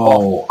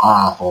so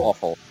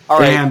awful. All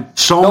right. And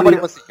so nobody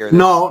many, wants to hear this.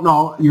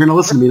 No, you're going to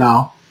listen to me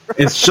now.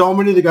 It's so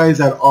many of the guys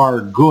that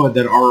are good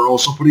that are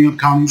also putting up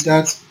counting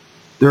stats.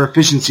 Their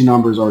efficiency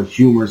numbers are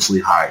humorously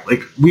high.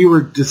 Like, we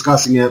were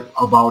discussing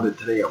about it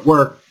today at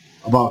work,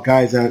 about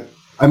guys that,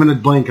 I'm going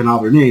to blank on all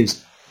their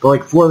names, but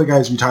like 4 of the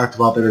guys we talked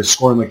about that are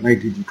scoring like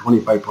 19 to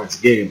 25 points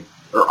a game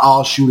are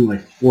all shooting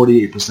like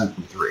 48%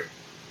 from 3.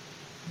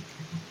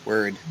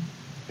 Word.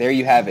 There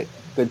you have it.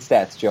 Good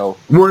stats, Joe.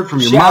 Word from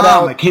your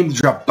mom. I came to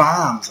drop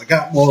bombs. I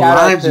got more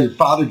rhymes than your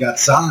father got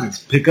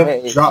signs. Pick up,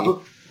 drop it.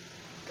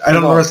 I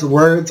don't know the rest of the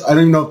words. I don't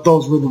even know if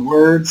those were the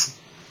words.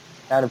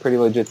 Sounded pretty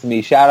legit to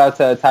me. Shout out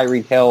to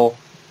Tyreek Hill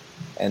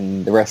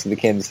and the rest of the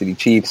Kansas City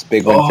Chiefs.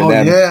 Big win for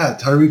them. Oh, yeah.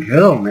 Tyreek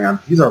Hill, man.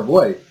 He's our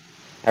boy.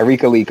 Tyreek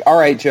Aleek. All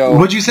right, Joe.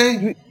 What'd you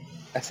say?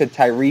 I said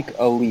Tyreek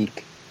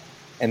Aleek.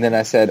 And then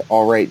I said,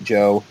 all right,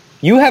 Joe.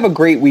 You have a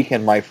great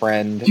weekend, my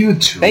friend. You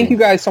too. Thank you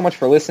guys so much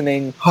for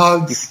listening.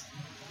 Hugs.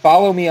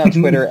 Follow me on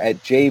Twitter at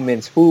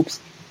jminshoops.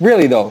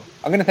 Really, though,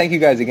 I'm going to thank you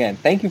guys again.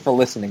 Thank you for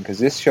listening, because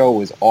this show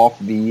was off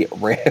the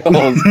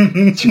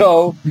rails.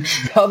 Joe,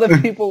 tell the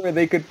people where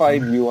they could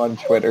find you on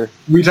Twitter.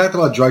 We talked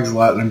about drugs a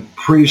lot, and I'm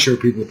pretty sure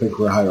people think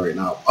we're high right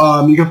now.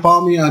 You can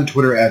follow me on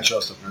Twitter at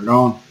Joseph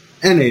Nardone,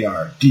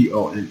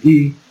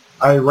 Nardone.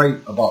 I write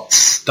about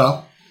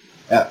stuff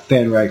at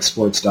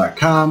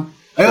fanragsports.com.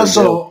 I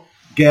also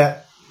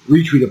get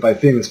retweeted by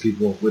famous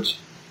people, which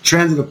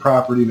transitive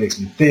property makes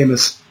me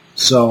famous.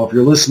 So if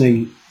you're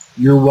listening,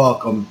 you're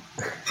welcome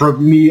for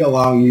me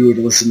allowing you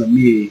to listen to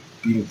me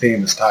being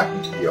famous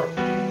talking to you.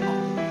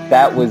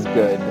 That was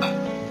good.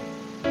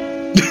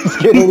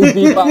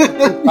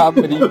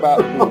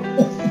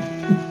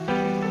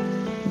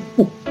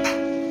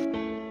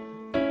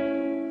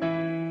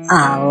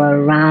 All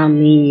around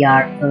me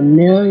are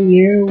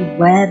familiar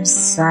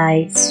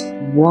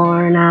websites,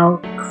 worn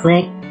out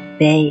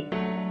clickbait,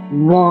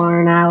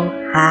 Worn out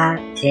hot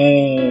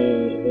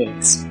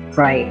takes,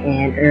 bright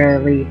and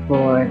early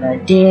for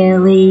the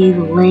daily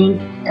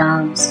link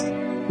dumps.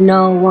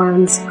 No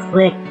one's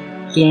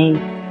clicking,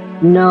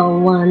 no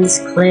one's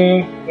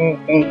clicking.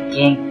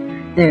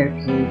 Their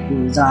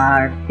pinkies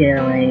are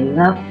filling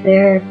up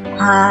their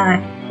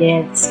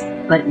pockets,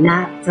 but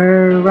not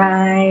for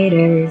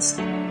writers,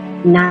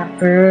 not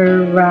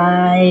for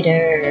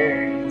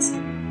writers.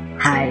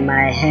 Hide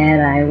my head,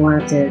 I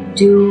want to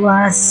do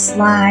a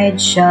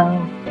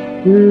slideshow.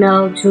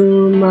 No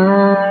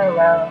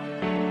tomorrow,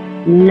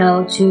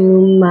 no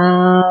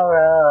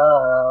tomorrow.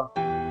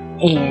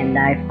 And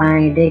I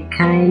find it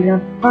kind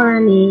of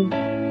funny,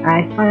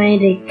 I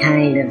find it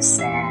kind of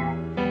sad.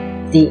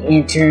 The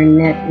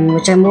internet in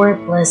which I'm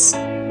worthless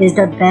is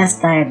the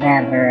best I've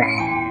ever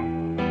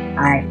had.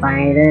 I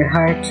find it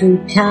hard to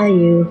tell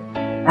you,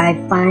 I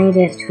find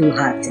it too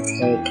hot to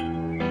take.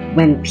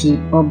 When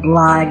people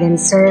blog in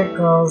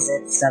circles,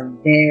 it's a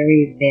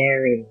very,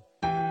 very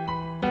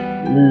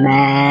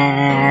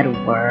mad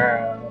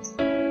world.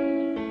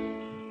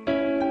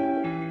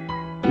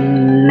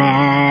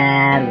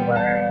 Mad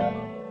world.